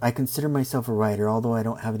 I consider myself a writer, although I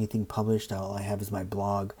don't have anything published. All I have is my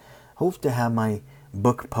blog. Hope to have my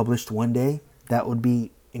book published one day. That would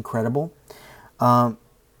be incredible.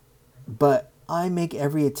 But I make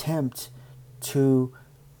every attempt to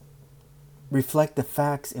reflect the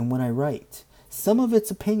facts in what I write. Some of it's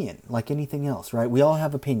opinion, like anything else, right? We all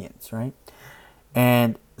have opinions, right?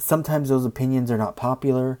 And sometimes those opinions are not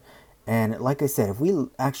popular. And like I said, if we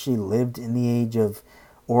actually lived in the age of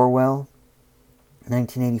Orwell,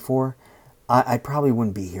 1984, I probably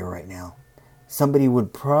wouldn't be here right now. Somebody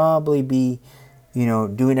would probably be,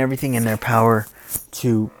 doing everything in their power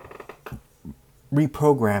to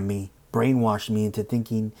reprogram me, brainwash me into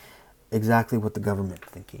thinking exactly what the government's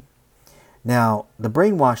thinking. Now, the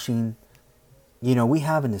brainwashing, we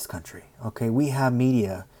have in this country, okay? We have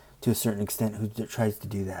media to a certain extent who tries to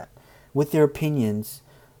do that with their opinions,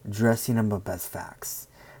 dressing them up as facts.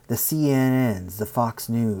 The CNNs, the Fox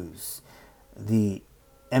News, the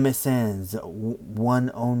MSNs,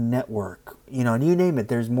 One Own Network, and you name it,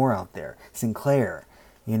 there's more out there. Sinclair,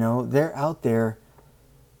 they're out there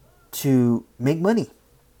to make money,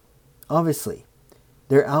 obviously.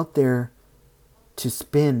 They're out there to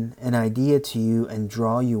spin an idea to you and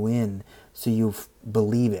draw you in so you'll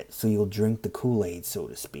believe it, so you'll drink the Kool-Aid, so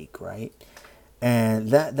to speak, right? And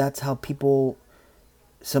that's how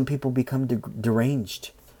some people become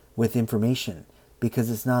deranged with information because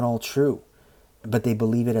it's not all true, but they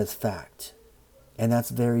believe it as fact. And that's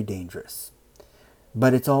very dangerous.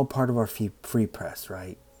 But it's all part of our free press,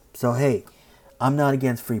 right? So, hey, I'm not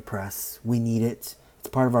against free press. We need it. It's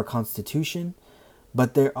part of our Constitution.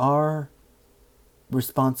 But there are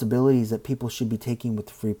responsibilities that people should be taking with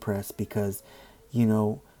the free press because,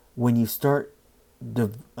 when you start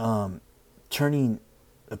turning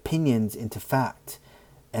opinions into fact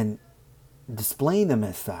and displaying them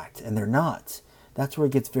as fact, and they're not, that's where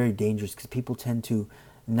it gets very dangerous because people tend to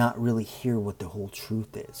not really hear what the whole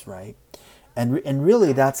truth is, right? And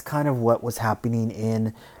really, that's kind of what was happening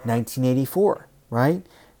in 1984, right?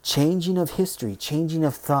 Changing of history, changing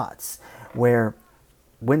of thoughts, where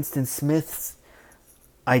Winston Smith's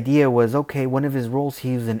idea was, okay, one of his roles,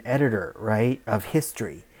 he was an editor, right, of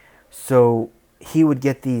history. So he would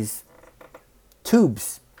get these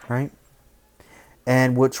tubes, right?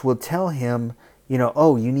 And which will tell him,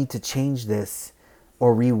 oh, you need to change this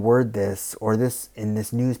or reword this or this in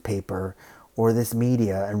this newspaper or this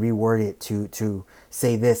media and reword it to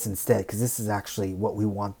say this instead, because this is actually what we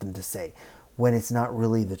want them to say, when it's not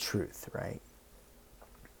really the truth, right?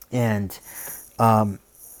 And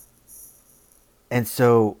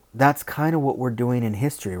so that's kind of what we're doing in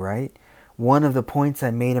history, right? One of the points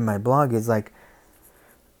I made in my blog is like,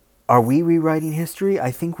 are we rewriting history?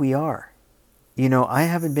 I think we are. I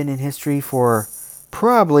haven't been in history for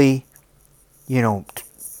probably, a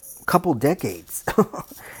couple decades.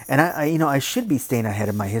 And I should be staying ahead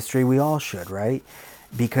of my history. We all should, right?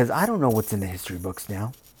 Because I don't know what's in the history books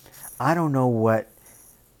now. I don't know what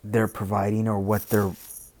they're providing or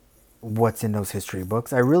what's in those history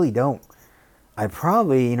books. I really don't. I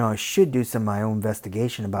probably, I should do some of my own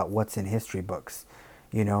investigation about what's in history books.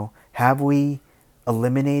 Have we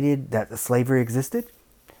eliminated that slavery existed?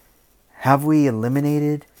 Have we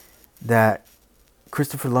eliminated that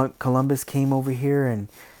Christopher Columbus came over here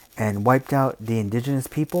and wiped out the indigenous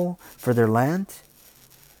people for their land?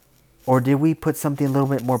 Or did we put something a little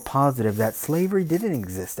bit more positive that slavery didn't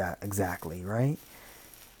exist exactly, right?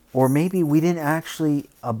 Or maybe we didn't actually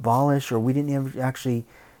abolish, or we didn't actually,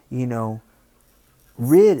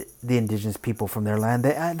 rid the indigenous people from their land.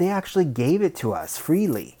 They actually gave it to us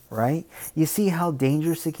freely, right? You see how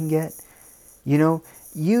dangerous it can get?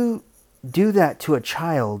 You do that to a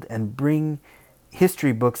child and bring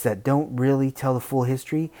history books that don't really tell the full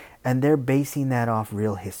history, and they're basing that off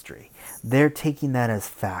real history. They're taking that as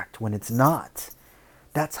fact when it's not.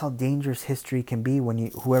 That's how dangerous history can be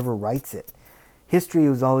when whoever writes it. History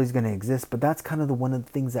was always going to exist, but that's kind of one of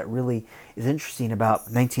the things that really is interesting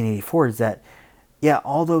about 1984 is that, yeah,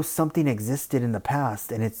 although something existed in the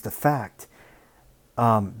past and it's the fact,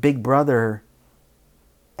 Big Brother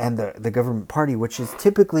and the government party, which is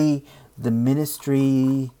typically the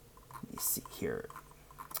ministry, let me see here,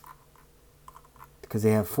 because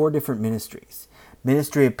they have 4 different ministries.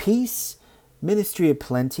 Ministry of Peace, Ministry of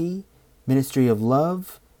Plenty, Ministry of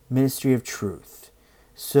Love, Ministry of Truth.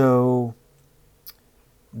 So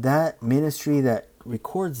that ministry that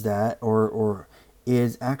records that or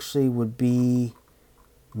is actually would be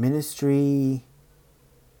Ministry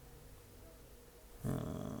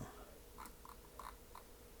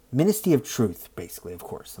Ministry of Truth, basically, of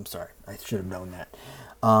course. I'm sorry. I should have known that.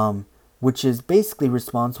 Which is basically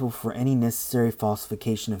responsible for any necessary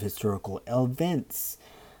falsification of historical events.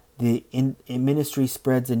 The ministry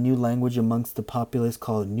spreads a new language amongst the populace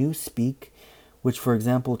called Newspeak, which, for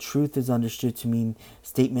example, truth is understood to mean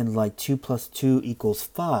statements like 2 plus 2 equals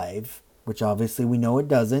 5, which obviously we know it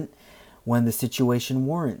doesn't, when the situation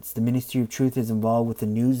warrants. The Ministry of Truth is involved with the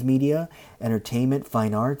news media, entertainment,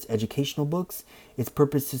 fine arts, educational books. Its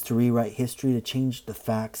purpose is to rewrite history, to change the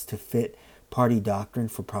facts to fit party doctrine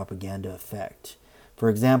for propaganda effect. For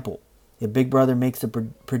example, if Big Brother makes a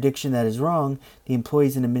prediction that is wrong, the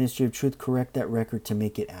employees in the Ministry of Truth correct that record to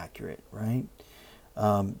make it accurate, right?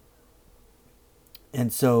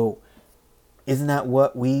 And so, isn't that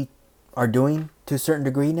what we are doing to a certain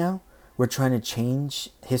degree now? We're trying to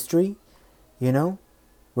change history, you know?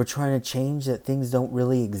 We're trying to change that things don't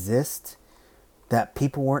really exist, that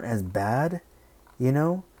people weren't as bad, you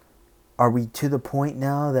know? Are we to the point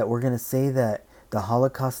now that we're going to say that the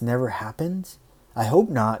Holocaust never happened? I hope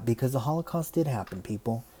not, because the Holocaust did happen,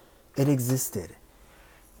 people. It existed.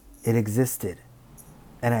 It existed.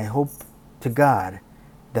 And I hope to God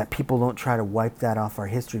that people don't try to wipe that off our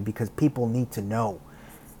history, because people need to know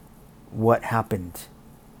what happened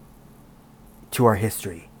to our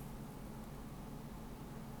history.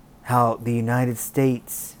 How the United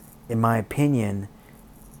States, in my opinion,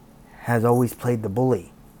 has always played the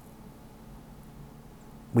bully.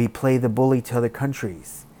 We play the bully to other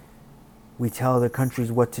countries. We tell other countries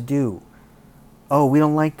what to do. Oh, we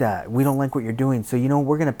don't like that. We don't like what you're doing. So,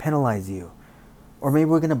 we're going to penalize you. Or maybe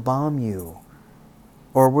we're going to bomb you.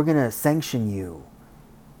 Or we're going to sanction you.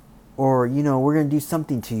 Or, we're going to do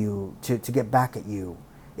something to you to get back at you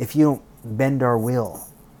if you don't bend our will,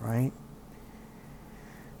 right?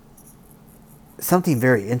 Something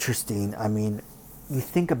very interesting. I mean, you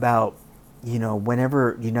think about,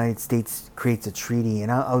 whenever the United States creates a treaty,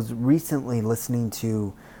 and I was recently listening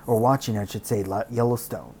to, or watching, I should say,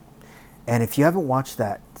 Yellowstone. And if you haven't watched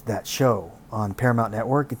that show on Paramount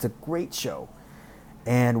Network, it's a great show.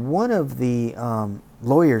 And one of the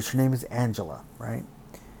lawyers, her name is Angela, right?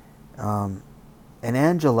 And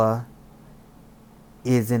Angela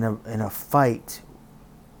is in a fight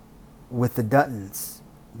with the Duttons,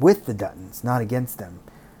 not against them,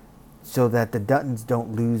 so that the Duttons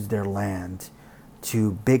don't lose their land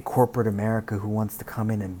to big corporate America, who wants to come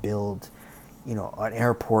in and build, an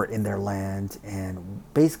airport in their land and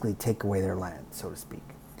basically take away their land, so to speak.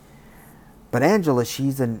 But Angela, she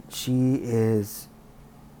is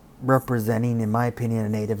representing, in my opinion, a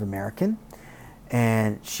Native American,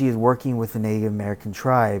 and she is working with the Native American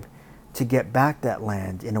tribe to get back that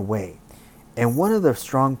land in a way. And one of the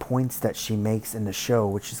strong points that she makes in the show,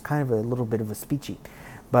 which is kind of a little bit of a speechy,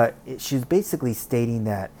 but she's basically stating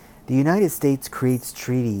that the United States creates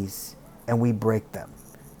treaties and we break them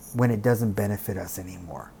when it doesn't benefit us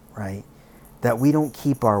anymore, right? That we don't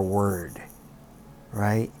keep our word,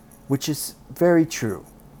 right? Which is very true,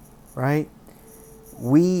 right?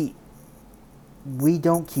 We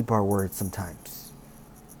don't keep our word sometimes.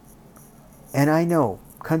 And I know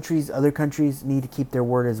other countries need to keep their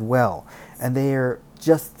word as well. And they are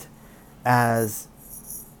just as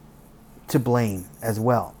to blame as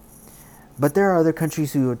well. But there are other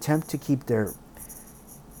countries who attempt to keep their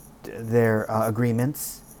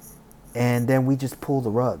agreements, and then we just pull the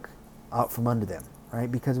rug out from under them,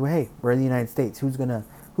 right? Because hey, we're in the United States. Who's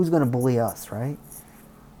gonna bully us, right?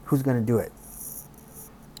 Who's gonna do it?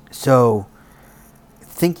 So,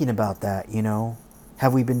 thinking about that,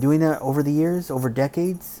 have we been doing that over the years, over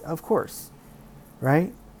decades? Of course,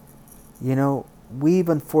 right? We've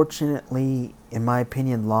unfortunately, in my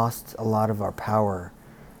opinion, lost a lot of our power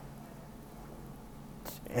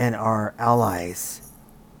and our allies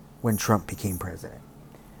when Trump became president.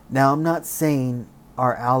 Now, I'm not saying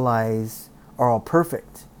our allies are all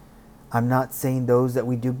perfect. I'm not saying those that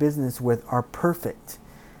we do business with are perfect.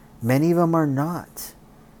 Many of them are not.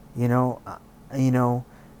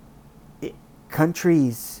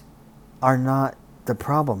 Countries are not the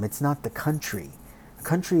problem. It's not the country. A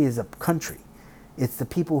country is a country. It's the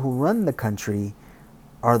people who run the country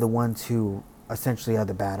are the ones who essentially are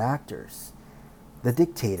the bad actors. The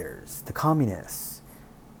dictators, the communists,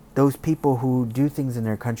 those people who do things in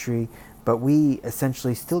their country, but we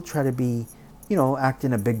essentially still try to be, act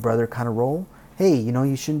in a big brother kind of role. Hey,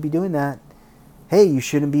 you shouldn't be doing that. Hey, you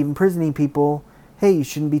shouldn't be imprisoning people. Hey, you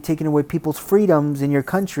shouldn't be taking away people's freedoms in your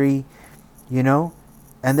country,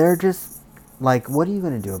 And they're just like, what are you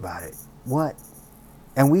going to do about it? What?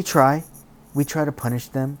 And we try to punish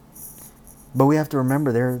them. But we have to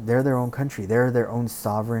remember they're their own country. They're their own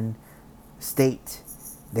sovereign state.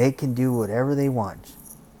 They can do whatever they want.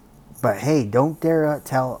 But hey, don't dare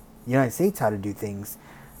tell the United States how to do things,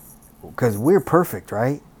 because we're perfect,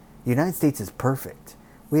 right? The United States is perfect.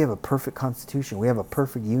 We have a perfect constitution. We have a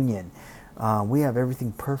perfect union. We have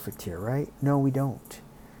everything perfect here, right? No, we don't.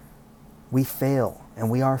 We fail, and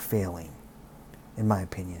we are failing, in my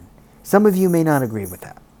opinion. Some of you may not agree with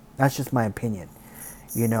that. That's just my opinion.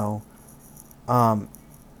 You know,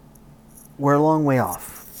 we're a long way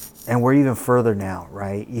off, and we're even further now,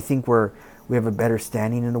 right? You think we have a better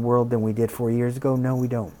standing in the world than we did 4 years ago? No, we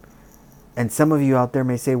don't. And some of you out there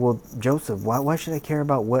may say, well, Joseph, why should I care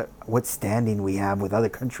about what standing we have with other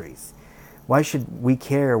countries? Why should we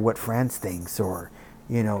care what France thinks, or,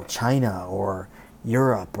 China, or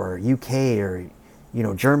Europe, or UK, or,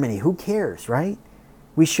 Germany? Who cares, right?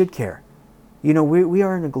 We should care. We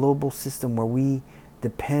are in a global system where we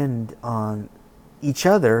depend on each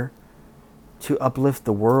other to uplift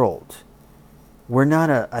the world. We're not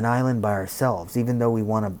an island by ourselves, even though we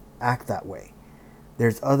want to act that way.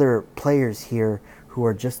 There's other players here who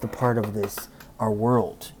are just a part of this, our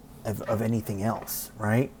world, of anything else,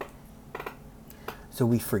 right? So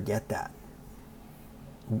we forget that.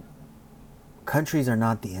 Countries are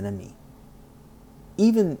not the enemy.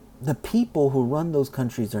 Even the people who run those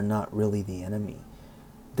countries are not really the enemy.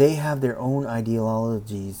 They have their own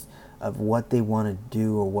ideologies of what they want to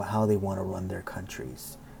do, or how they want to run their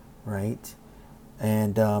countries, right?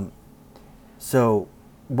 And so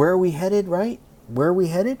where are we headed, right? Where are we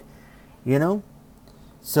headed?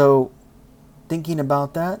 So thinking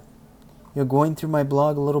about that, going through my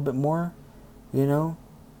blog a little bit more,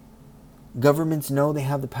 governments know they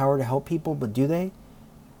have the power to help people, but do they?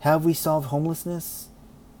 Have we solved homelessness?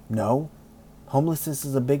 No. Homelessness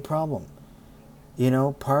is a big problem.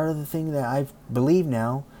 Part of the thing that I believe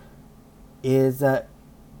now is that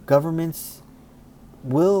governments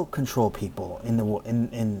will control people in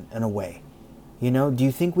a way. Do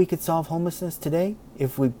you think we could solve homelessness today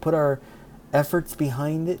if we put our efforts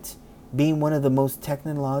behind it, being one of the most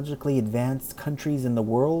technologically advanced countries in the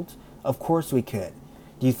world? Of course we could.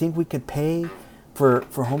 Do you think we could pay for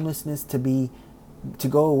homelessness to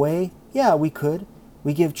go away? Yeah, we could.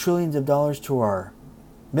 We give trillions of dollars to our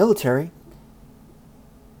military.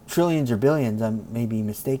 Trillions or billions, I may be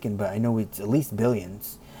mistaken, but I know it's at least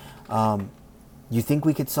billions. You think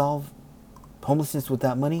we could solve homelessness with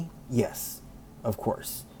that money? Yes, of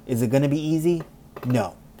course. Is it going to be easy?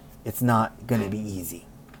 No, it's not going to be easy.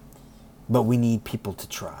 But we need people to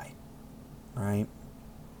try, right?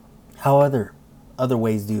 How other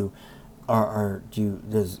ways does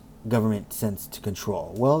government sense to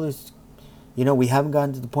control? Well, there's, we haven't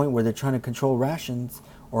gotten to the point where they're trying to control rations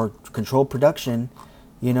or control production.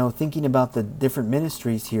 Thinking about the different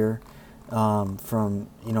ministries here, from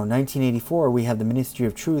 1984, we have the Ministry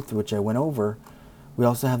of Truth, which I went over. We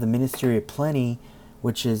also have the Ministry of Plenty,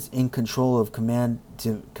 which is in control of command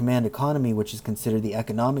economy, which is considered the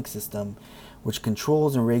economic system, which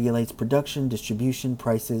controls and regulates production, distribution,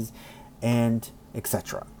 prices, and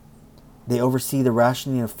etc. They oversee the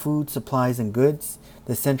rationing of food, supplies, and goods.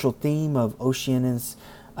 The central theme of Oceania's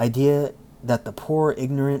idea that the poor,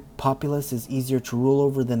 ignorant populace is easier to rule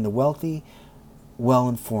over than the wealthy,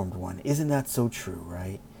 well-informed one. Isn't that so true,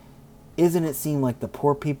 right? Isn't it seem like the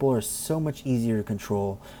poor people are so much easier to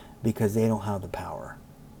control because they don't have the power?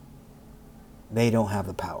 They don't have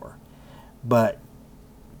the power. But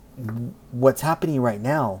what's happening right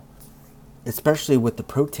now, especially with the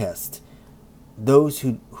protest, those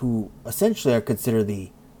who essentially are considered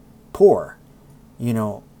the poor,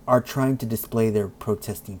 are trying to display their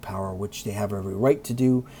protesting power, which they have every right to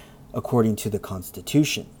do according to the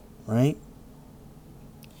Constitution, right?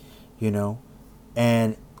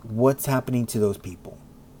 And what's happening to those people?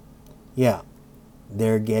 Yeah,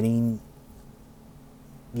 they're getting,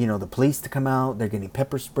 the police to come out, they're getting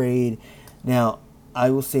pepper sprayed. Now, I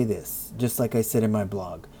will say this, just like I said in my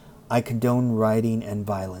blog, I condone rioting and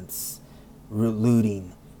violence,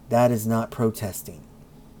 looting. That is not protesting.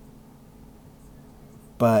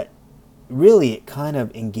 But really, it kind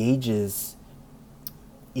of engages,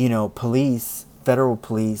 police, federal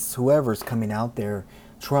police, whoever's coming out there,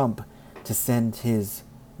 Trump, to send his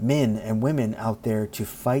men and women out there to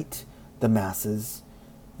fight the masses,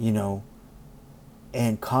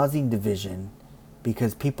 and causing division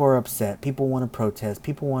because people are upset, people want to protest,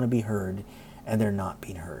 people want to be heard, and they're not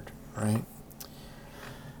being heard, right?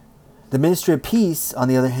 The Ministry of Peace, on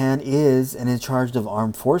the other hand, is and is in charge of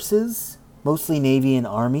armed forces, mostly Navy and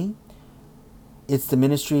Army. It's the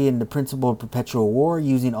ministry and the principle of perpetual war,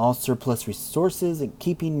 using all surplus resources and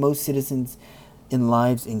keeping most citizens in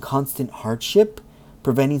lives in constant hardship,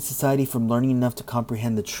 preventing society from learning enough to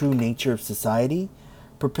comprehend the true nature of society.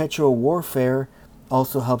 Perpetual warfare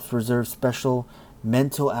also helps preserve special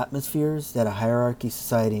mental atmospheres that a hierarchy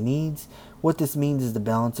society needs. What this means is the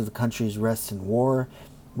balance of the country's rests in war,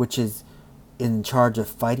 which is in charge of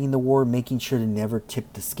fighting the war, making sure to never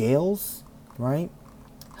tip the scales, right?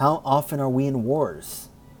 How often are we in wars?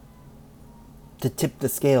 To tip the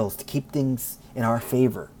scales, to keep things in our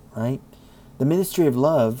favor, right? The Ministry of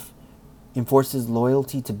Love enforces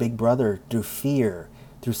loyalty to Big Brother through fear,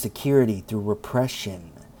 through security, through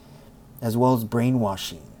repression, as well as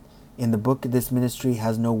brainwashing. In the book, this ministry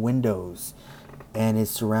has no windows and is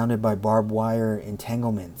surrounded by barbed wire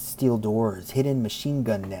entanglements, steel doors, hidden machine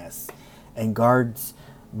gun nests, and guards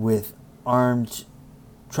with armed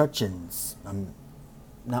truncheons. I'm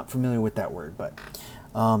not familiar with that word, but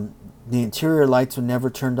the interior lights are never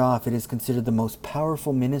turned off. It is considered the most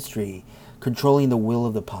powerful ministry controlling the will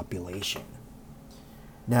of the population.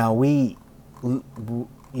 Now, we,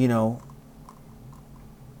 you know,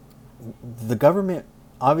 the government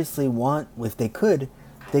obviously want, if they could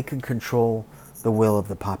control the will of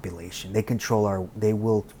the population. They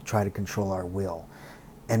will try to control our will.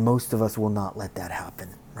 And most of us will not let that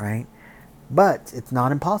happen, right? But it's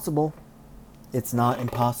not impossible. It's not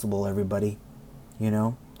impossible, everybody.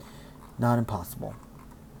 Not impossible.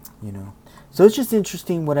 So it's just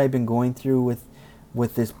interesting what I've been going through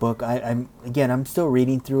with this book. I'm still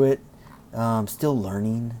reading through it, still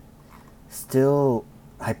learning, still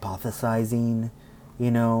hypothesizing.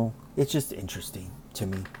 It's just interesting to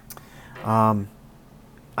me.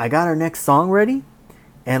 I got our next song ready,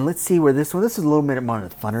 and let's see where this is a little bit more on the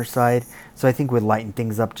funner side, so I think we'll lighten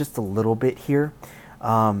things up just a little bit here.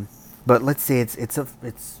 But let's see, it's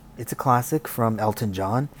a classic from Elton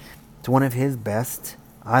John. It's one of his best.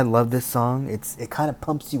 I love this song. It kind of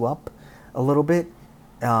pumps you up a little bit,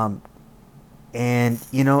 and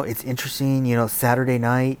it's interesting. Saturday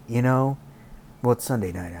night. Well, it's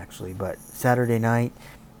Sunday night actually, but Saturday night.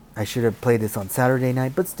 I should have played this on Saturday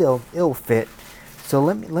night, but still, it'll fit. So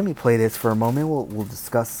let me play this for a moment. We'll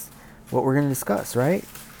discuss what we're going to discuss, right?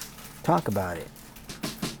 Talk about it.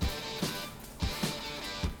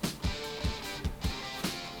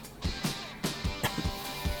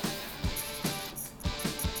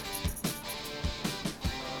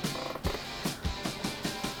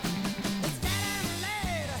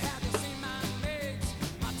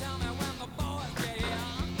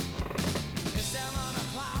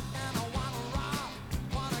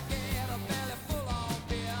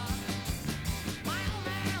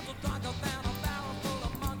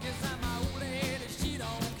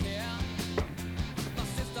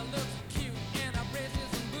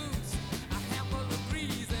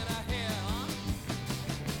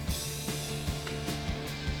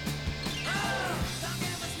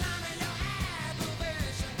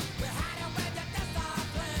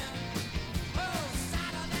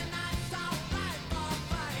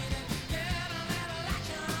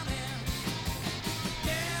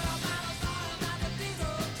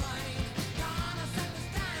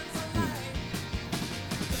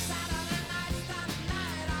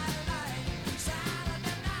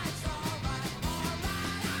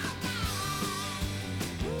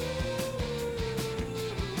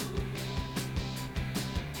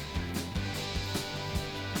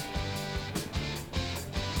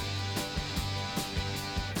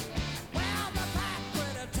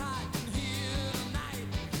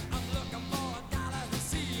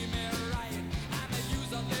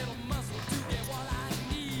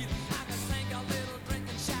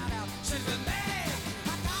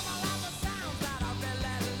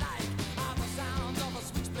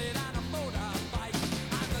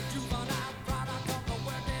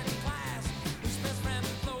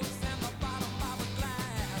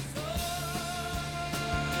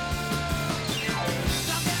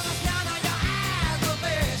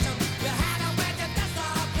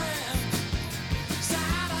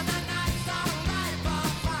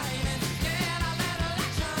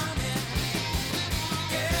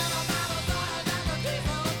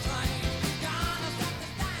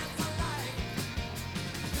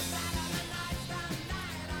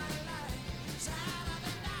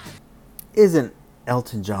 Isn't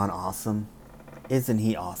Elton John awesome? Isn't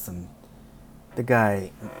he awesome? The guy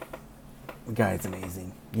is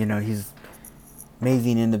amazing. He's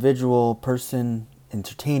amazing individual, person,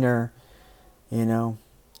 entertainer. He's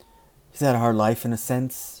had a hard life in a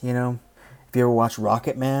sense. If you ever watch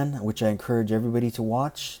Rocket Man, which I encourage everybody to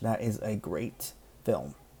watch, that is a great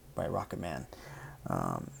film by Rocket Man.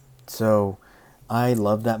 So I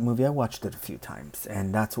love that movie. I watched it a few times,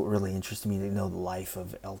 and that's what really interested me, to know the life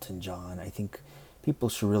of Elton John. I think people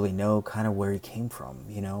should really know kind of where he came from,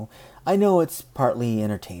 I know it's partly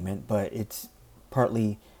entertainment, but it's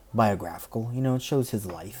partly biographical. It shows his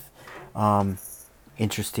life.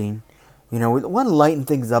 Interesting. We want to lighten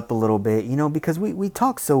things up a little bit, because we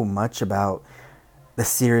talk so much about the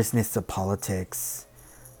seriousness of politics,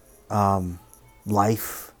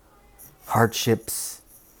 life, hardships.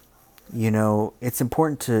 It's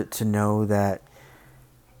important to know that,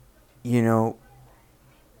 we're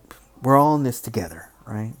all in this together,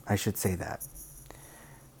 right? I should say that.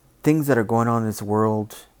 Things that are going on in this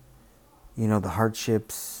world, the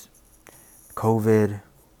hardships, COVID,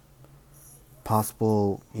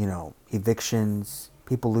 possible, evictions,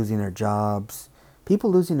 people losing their jobs,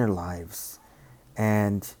 people losing their lives.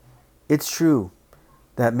 And it's true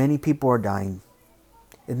that many people are dying.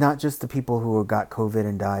 It's not just the people who got COVID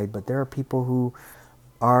and died, but there are people who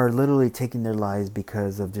are literally taking their lives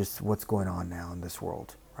because of just what's going on now in this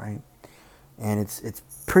world, right? And it's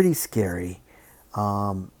pretty scary.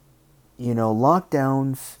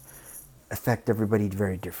 Lockdowns affect everybody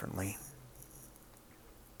very differently.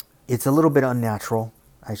 It's a little bit unnatural,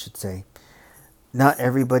 I should say. Not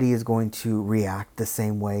everybody is going to react the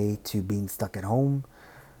same way to being stuck at home.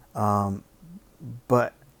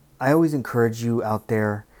 But I always encourage you out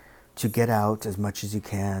there to get out as much as you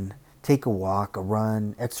can. Take a walk, a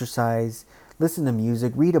run, exercise, listen to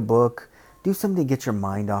music, read a book, do something to get your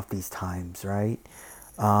mind off these times, right?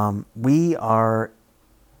 We are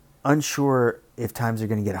unsure if times are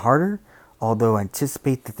going to get harder, although I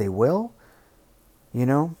anticipate that they will. We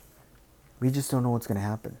just don't know what's going to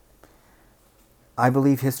happen. I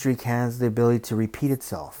believe history has the ability to repeat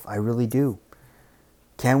itself. I really do.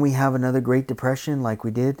 Can we have another Great Depression like we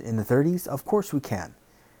did in the 30s? Of course we can.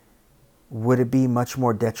 Would it be much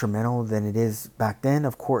more detrimental than it is back then?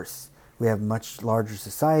 Of course. We have much larger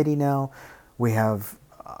society now. We have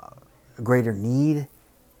a greater need,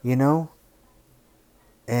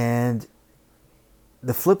 And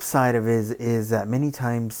the flip side of it is that many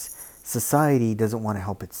times society doesn't want to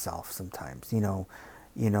help itself sometimes.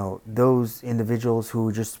 Those individuals who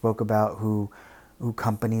we just spoke about, who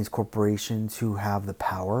companies, corporations who have the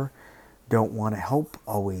power don't want to help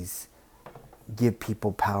always give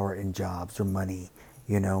people power and jobs or money,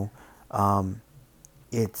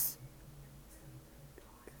 It's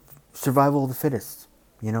survival of the fittest,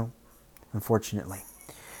 unfortunately.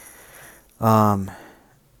 But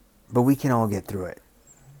we can all get through it.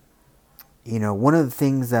 One of the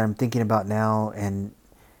things that I'm thinking about now, and,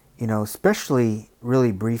 especially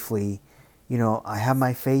really briefly, I have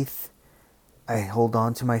my faith. I hold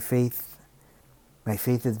on to my faith. My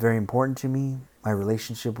faith is very important to me. My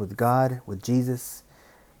relationship with God, with Jesus.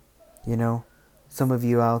 Some of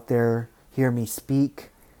you out there hear me speak.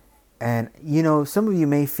 And, some of you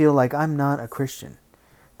may feel like I'm not a Christian.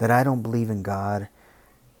 That I don't believe in God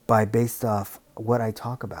based off what I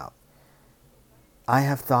talk about. I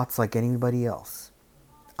have thoughts like anybody else.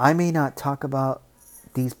 I may not talk about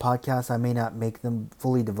these podcasts. I may not make them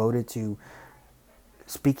fully devoted to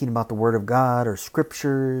speaking about the Word of God or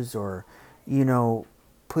scriptures or,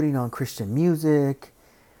 putting on Christian music,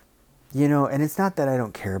 and it's not that I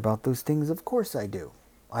don't care about those things. Of course I do.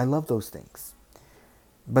 I love those things.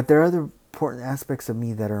 But there are other important aspects of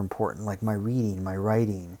me that are important, like my reading, my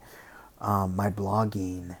writing, my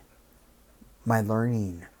blogging, my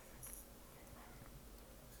learning,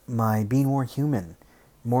 my being more human,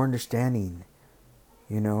 more understanding,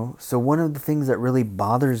 So one of the things that really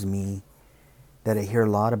bothers me, that I hear a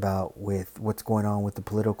lot about with what's going on with the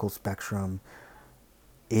political spectrum,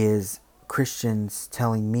 is Christians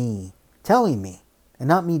telling me, and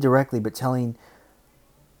not me directly, but telling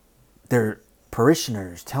their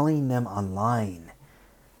parishioners, telling them online,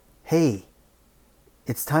 hey,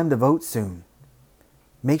 it's time to vote soon.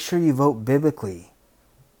 Make sure you vote biblically.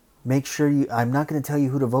 Make sure I'm not going to tell you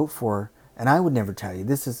who to vote for, and I would never tell you.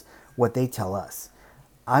 This is what they tell us.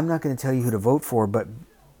 I'm not going to tell you who to vote for, but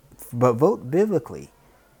vote biblically,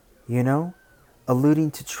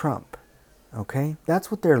 alluding to Trump. Okay?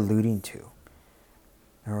 That's what they're alluding to.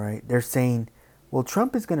 All right? They're saying, well,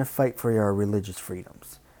 Trump is going to fight for our religious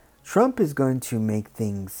freedoms. Trump is going to make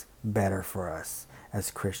things better for us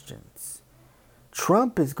as Christians.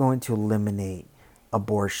 Trump is going to eliminate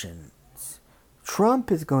abortions.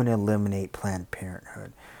 Trump is going to eliminate Planned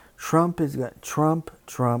Parenthood. Trump.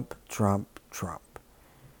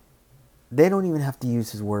 They don't even have to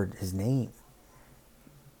use his name.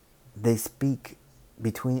 They speak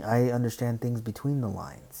I understand things between the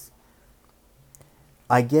lines.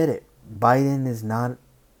 I get it. Biden is not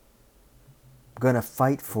going to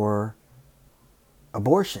fight for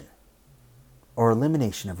abortion or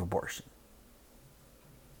elimination of abortion.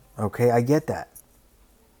 Okay, I get that.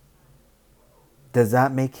 Does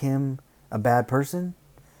that make him a bad person?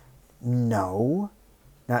 No.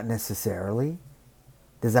 Not necessarily.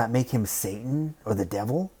 Does that make him Satan or the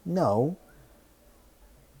devil? No.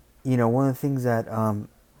 You know, one of the things that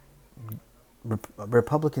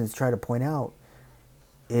Republicans try to point out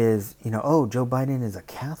is, you know, oh, Joe Biden is a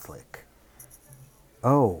Catholic.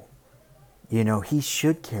 Oh, you know, he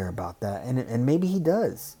should care about that. And maybe he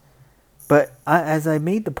does. But as I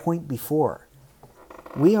made the point before,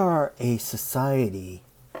 we are a society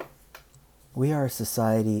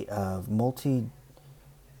of multinationals,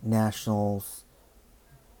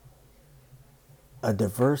 a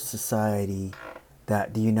diverse society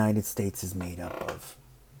that the United States is made up of.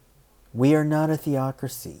 We are not a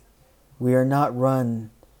theocracy. We are not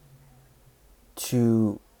run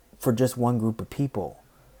for just one group of people.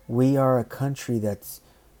 We are a country that's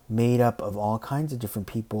made up of all kinds of different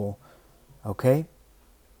people. Okay?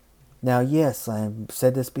 Now, yes, I've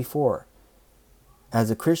said this before. As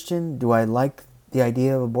a Christian, do I like the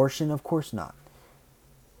idea of abortion? Of course not.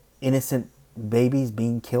 Innocent babies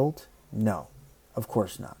being killed? No, of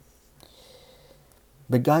course not.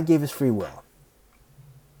 But God gave us free will.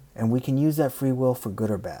 And we can use that free will for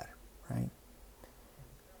good or bad, right?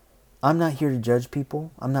 I'm not here to judge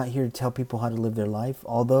people. I'm not here to tell people how to live their life.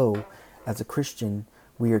 Although, as a Christian,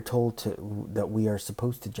 we are told that we are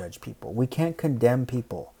supposed to judge people. We can't condemn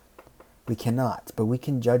people. We cannot, but we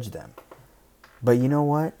can judge them. But you know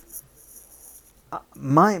what?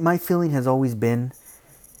 My feeling has always been,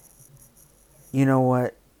 you know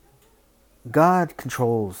what? God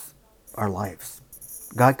controls our lives.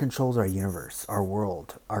 God controls our universe, our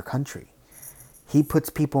world, our country. He puts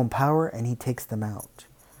people in power and he takes them out.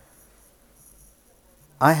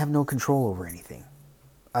 I have no control over anything.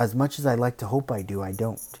 As much as I like to hope I do, I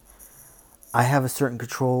don't. I have a certain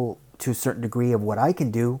control to a certain degree of what I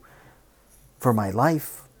can do for my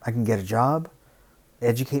life. I can get a job,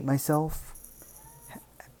 educate myself,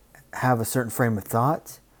 have a certain frame of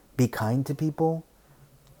thought, be kind to people,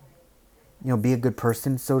 you know, be a good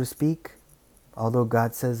person, so to speak. Although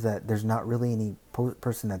God says that there's not really any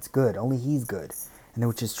person that's good, only He's good, and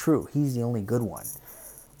which is true. He's the only good one.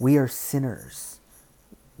 We are sinners.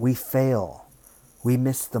 We fail. We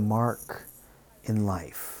miss the mark in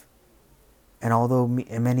life. And although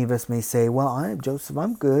many of us may say, well, I'm Joseph,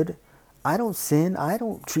 I'm good. I don't sin. I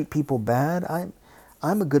don't treat people bad.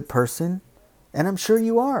 I'm a good person. And I'm sure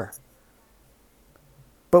you are.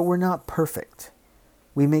 But we're not perfect.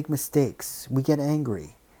 We make mistakes. We get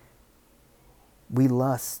angry. We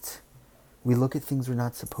lust. We look at things we're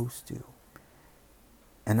not supposed to.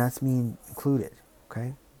 And that's me included,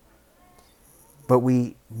 okay?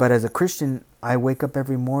 But as a Christian, I wake up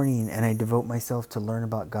every morning and I devote myself to learn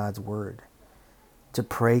about God's Word, to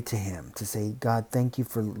pray to Him, to say, God, thank you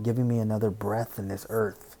for giving me another breath in this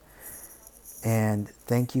earth. And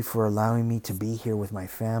thank you for allowing me to be here with my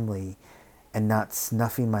family and not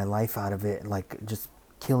snuffing my life out of it, like just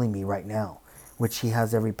killing me right now, which He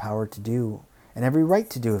has every power to do and every right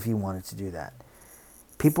to do if He wanted to do that.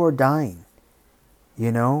 People are dying.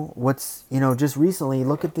 You know, just recently,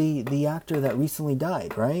 look at the actor that recently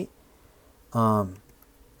died, right?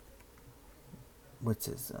 What's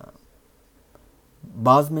his,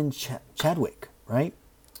 Boseman Chadwick, right?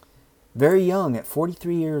 Very young, at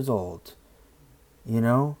 43 years old. You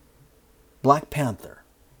know, Black Panther,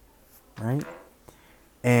 right?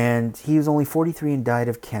 And he was only 43 and died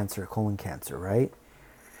of cancer, colon cancer, right?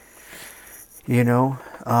 You know,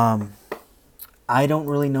 I don't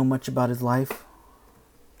really know much about his life.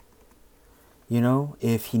 You know,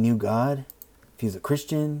 if he knew God, if he was a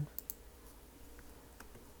Christian,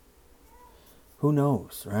 who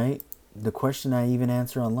knows, right? The question I even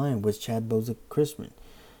answered online was Chad Bo's a Christian,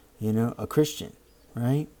 you know, a Christian,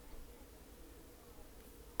 right?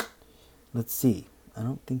 Let's see. I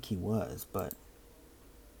don't think he was, but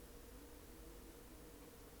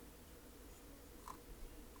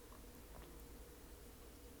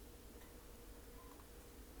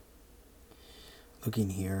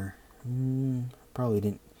looking here, probably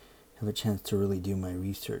didn't have a chance to really do my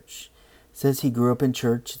research. It says he grew up in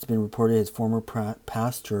church. It's been reported his former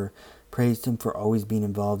pastor praised him for always being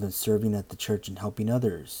involved in serving at the church and helping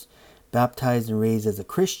others. Baptized and raised as a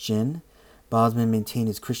Christian, Boseman maintained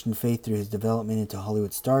his Christian faith through his development into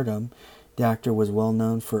Hollywood stardom. The actor was well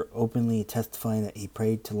known for openly testifying that he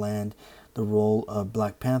prayed to land the role of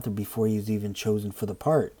Black Panther before he was even chosen for the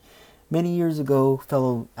part. Many years ago,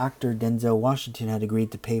 fellow actor Denzel Washington had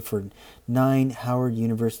agreed to pay for 9 Howard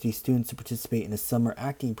University students to participate in a summer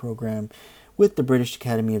acting program with the British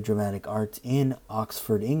Academy of Dramatic Arts in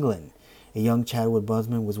Oxford, England. A young Chadwick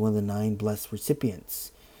Boseman was one of the 9 blessed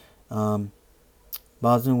recipients. Boseman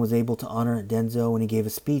was able to honor Denzel when he gave a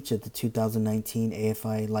speech at the 2019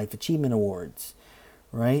 AFI Life Achievement Awards.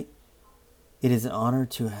 right? It is an honor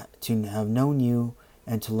to have known you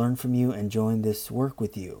and to learn from you and join this work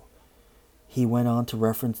with you. He went on to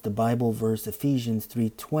reference the Bible verse Ephesians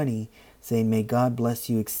 3:20, saying, "May God bless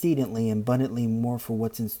you exceedingly and abundantly more for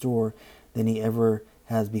what's in store than he ever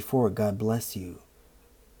has before. God bless you."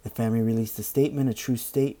 The family released a statement, a true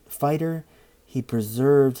state fighter. He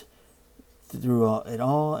preserved through it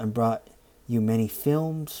all and brought you many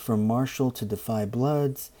films, from Marshall to Defy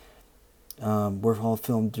Bloods. Were all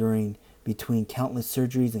filmed between countless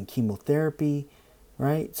surgeries and chemotherapy,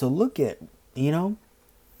 right? So look at,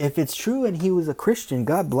 if it's true and he was a Christian,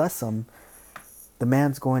 God bless him. The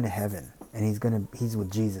man's going to heaven and he's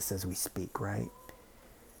with Jesus as we speak, right?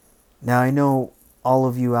 Now I know all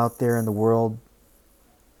of you out there in the world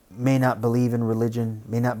may not believe in religion,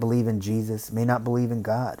 may not believe in Jesus, may not believe in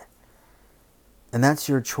God. And that's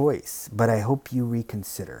your choice, but I hope you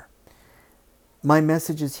reconsider. My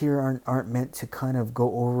messages here aren't meant to kind of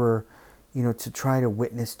go over, to try to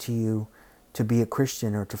witness to you to be a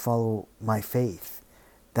Christian or to follow my faith.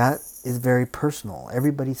 That is very personal.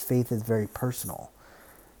 Everybody's faith is very personal.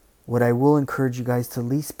 What I will encourage you guys to at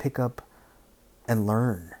least pick up and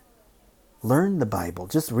learn. Learn the Bible.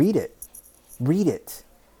 Just read it. Read it.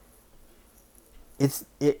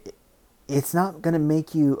 It's not going to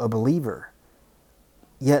make you a believer.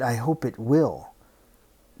 Yet I hope it will.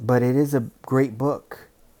 But it is a great book.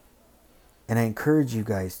 And I encourage you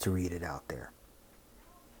guys to read it out there.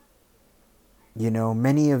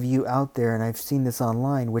 Many of you out there, and I've seen this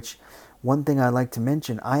online, which one thing I like to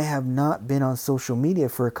mention, I have not been on social media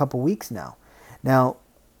for a couple weeks now. Now,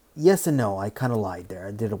 yes and no, I kind of lied there.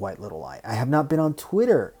 I did a white little lie. I have not been on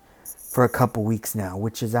Twitter for a couple weeks now,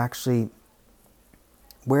 which is actually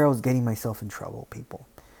where I was getting myself in trouble, people.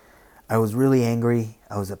 I was really angry.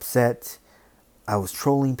 I was upset. I was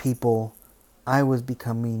trolling people. I was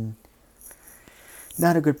becoming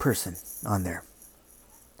not a good person on there.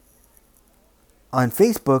 On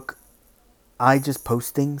Facebook, I just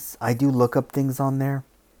post things. I do look up things on there.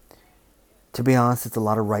 To be honest, it's a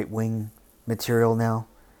lot of right-wing material now.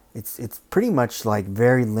 It's pretty much like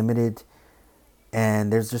very limited.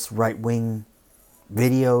 And there's just right-wing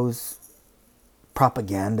videos,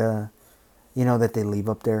 propaganda, that they leave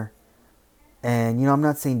up there. And, I'm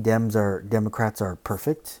not saying Democrats are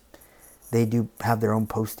perfect. They do have their own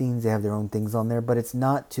postings. They have their own things on there. But it's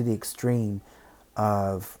not to the extreme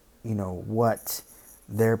of, what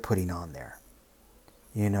they're putting on there.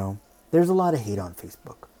 There's a lot of hate on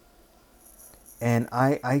Facebook. And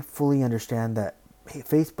I fully understand that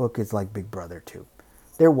Facebook is like Big Brother too.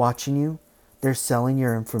 They're watching you. They're selling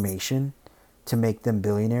your information to make them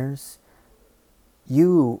billionaires.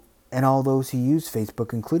 You and all those who use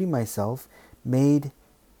Facebook, including myself, made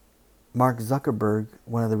Mark Zuckerberg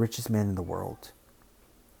one of the richest men in the world.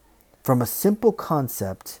 From a simple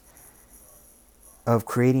concept of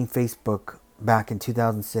creating Facebook back in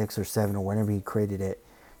 2006 or 7 or whenever he created it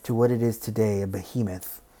to what it is today, a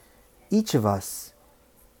behemoth, each of us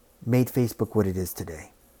made Facebook what it is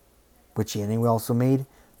today. And we also made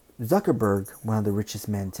Zuckerberg one of the richest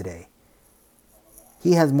men today.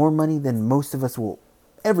 He has more money than most of us will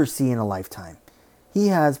ever see in a lifetime. He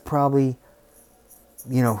has probably,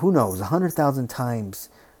 who knows, 100,000 times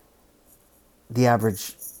the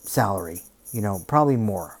average salary, probably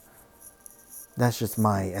more. That's just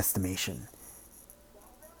my estimation.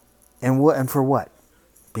 And for what?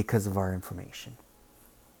 Because of our information.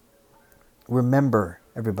 Remember,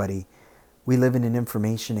 everybody, we live in an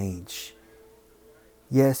information age.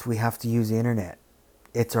 Yes, we have to use the internet.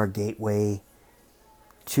 It's our gateway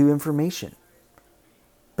to information.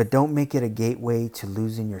 But don't make it a gateway to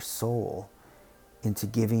losing your soul into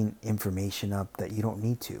giving information up that you don't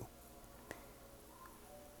need to.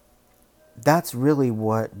 That's really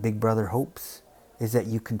what Big Brother hopes, is that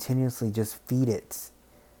you continuously just feed it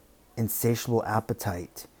insatiable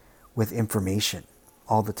appetite with information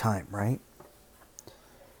all the time, right?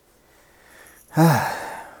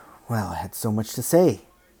 Well, I had so much to say.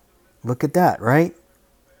 Look at that, right?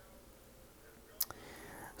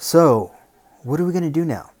 So, what are we going to do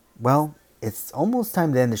now? Well, it's almost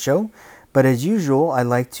time to end the show. But as usual, I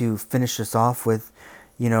like to finish this off with,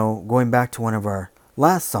 going back to one of our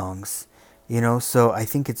last songs. So I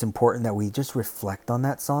think it's important that we just reflect on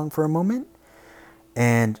that song for a moment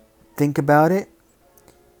and think about it.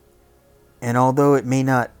 And although it may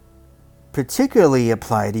not particularly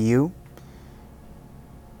apply to you,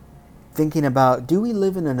 thinking about, do we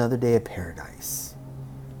live in another day of paradise?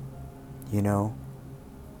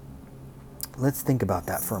 Let's think about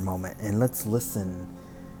that for a moment and let's listen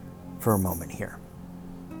for a moment here.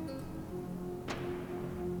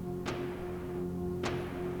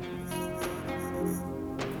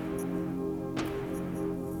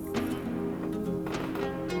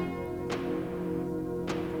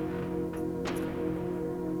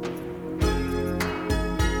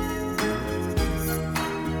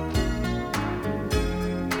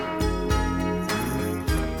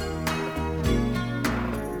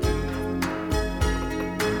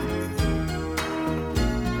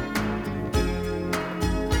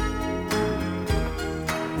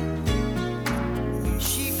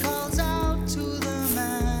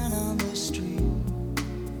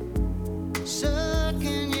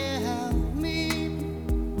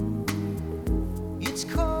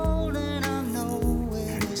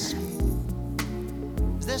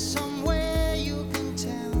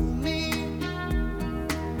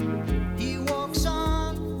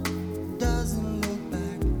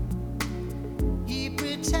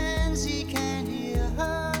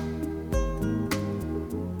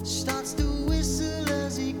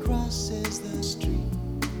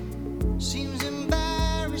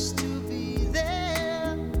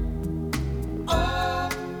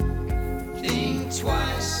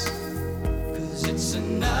 twice, 'cause it's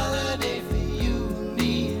another day for you and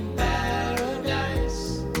me in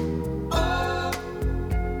paradise. Oh,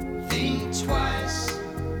 think twice,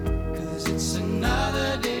 'cause it's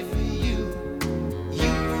another day for you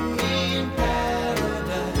and me in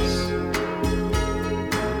paradise.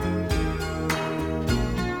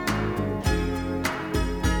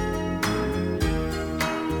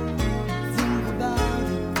 Think about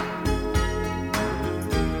it.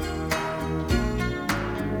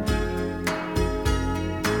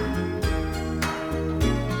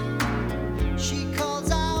 She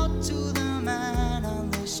calls out to the man on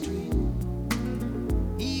the street.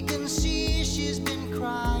 He can see she's been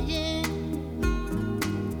crying.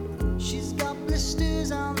 She's got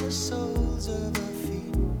blisters on the soles of her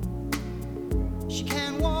feet. She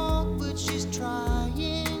can't walk, but she's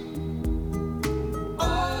trying.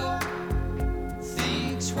 Oh,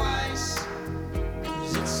 think twice,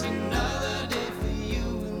 'cause it's another day for you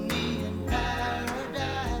and me in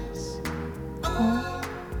paradise. Oh,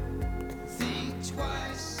 think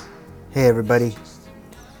twice. Hey, everybody.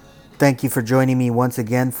 Thank you for joining me once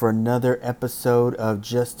again for another episode of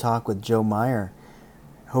Just Talk with Joe Meyer.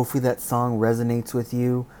 Hopefully that song resonates with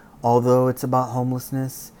you. Although it's about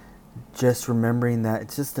homelessness, just remembering that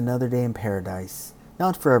it's just another day in paradise.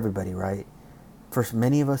 Not for everybody, right? For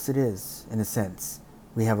many of us it is, in a sense.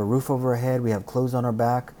 We have a roof over our head, we have clothes on our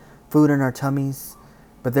back, food in our tummies,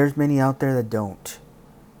 but there's many out there that don't.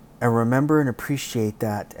 And remember and appreciate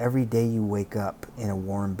that every day you wake up in a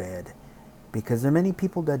warm bed, because there are many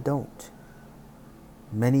people that don't.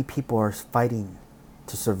 Many people are fighting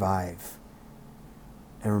to survive.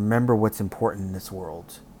 And remember what's important in this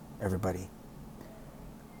world, everybody.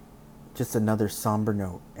 Just another somber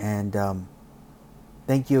note. And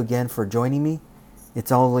thank you again for joining me.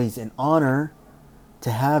 It's always an honor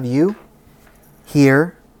to have you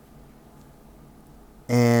here.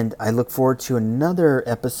 And I look forward to another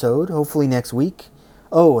episode, hopefully next week.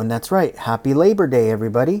 Oh, and that's right. Happy Labor Day,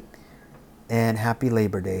 everybody. And happy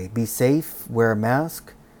Labor Day. Be safe, wear a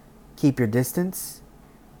mask, keep your distance,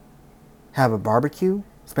 have a barbecue,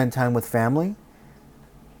 spend time with family,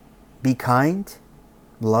 be kind,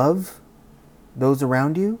 love those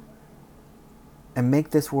around you, and make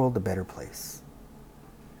this world a better place.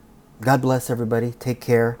 God bless everybody. Take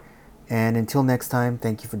care. And until next time,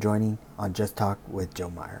 thank you for joining on Just Talk with Joe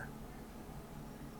Meyer.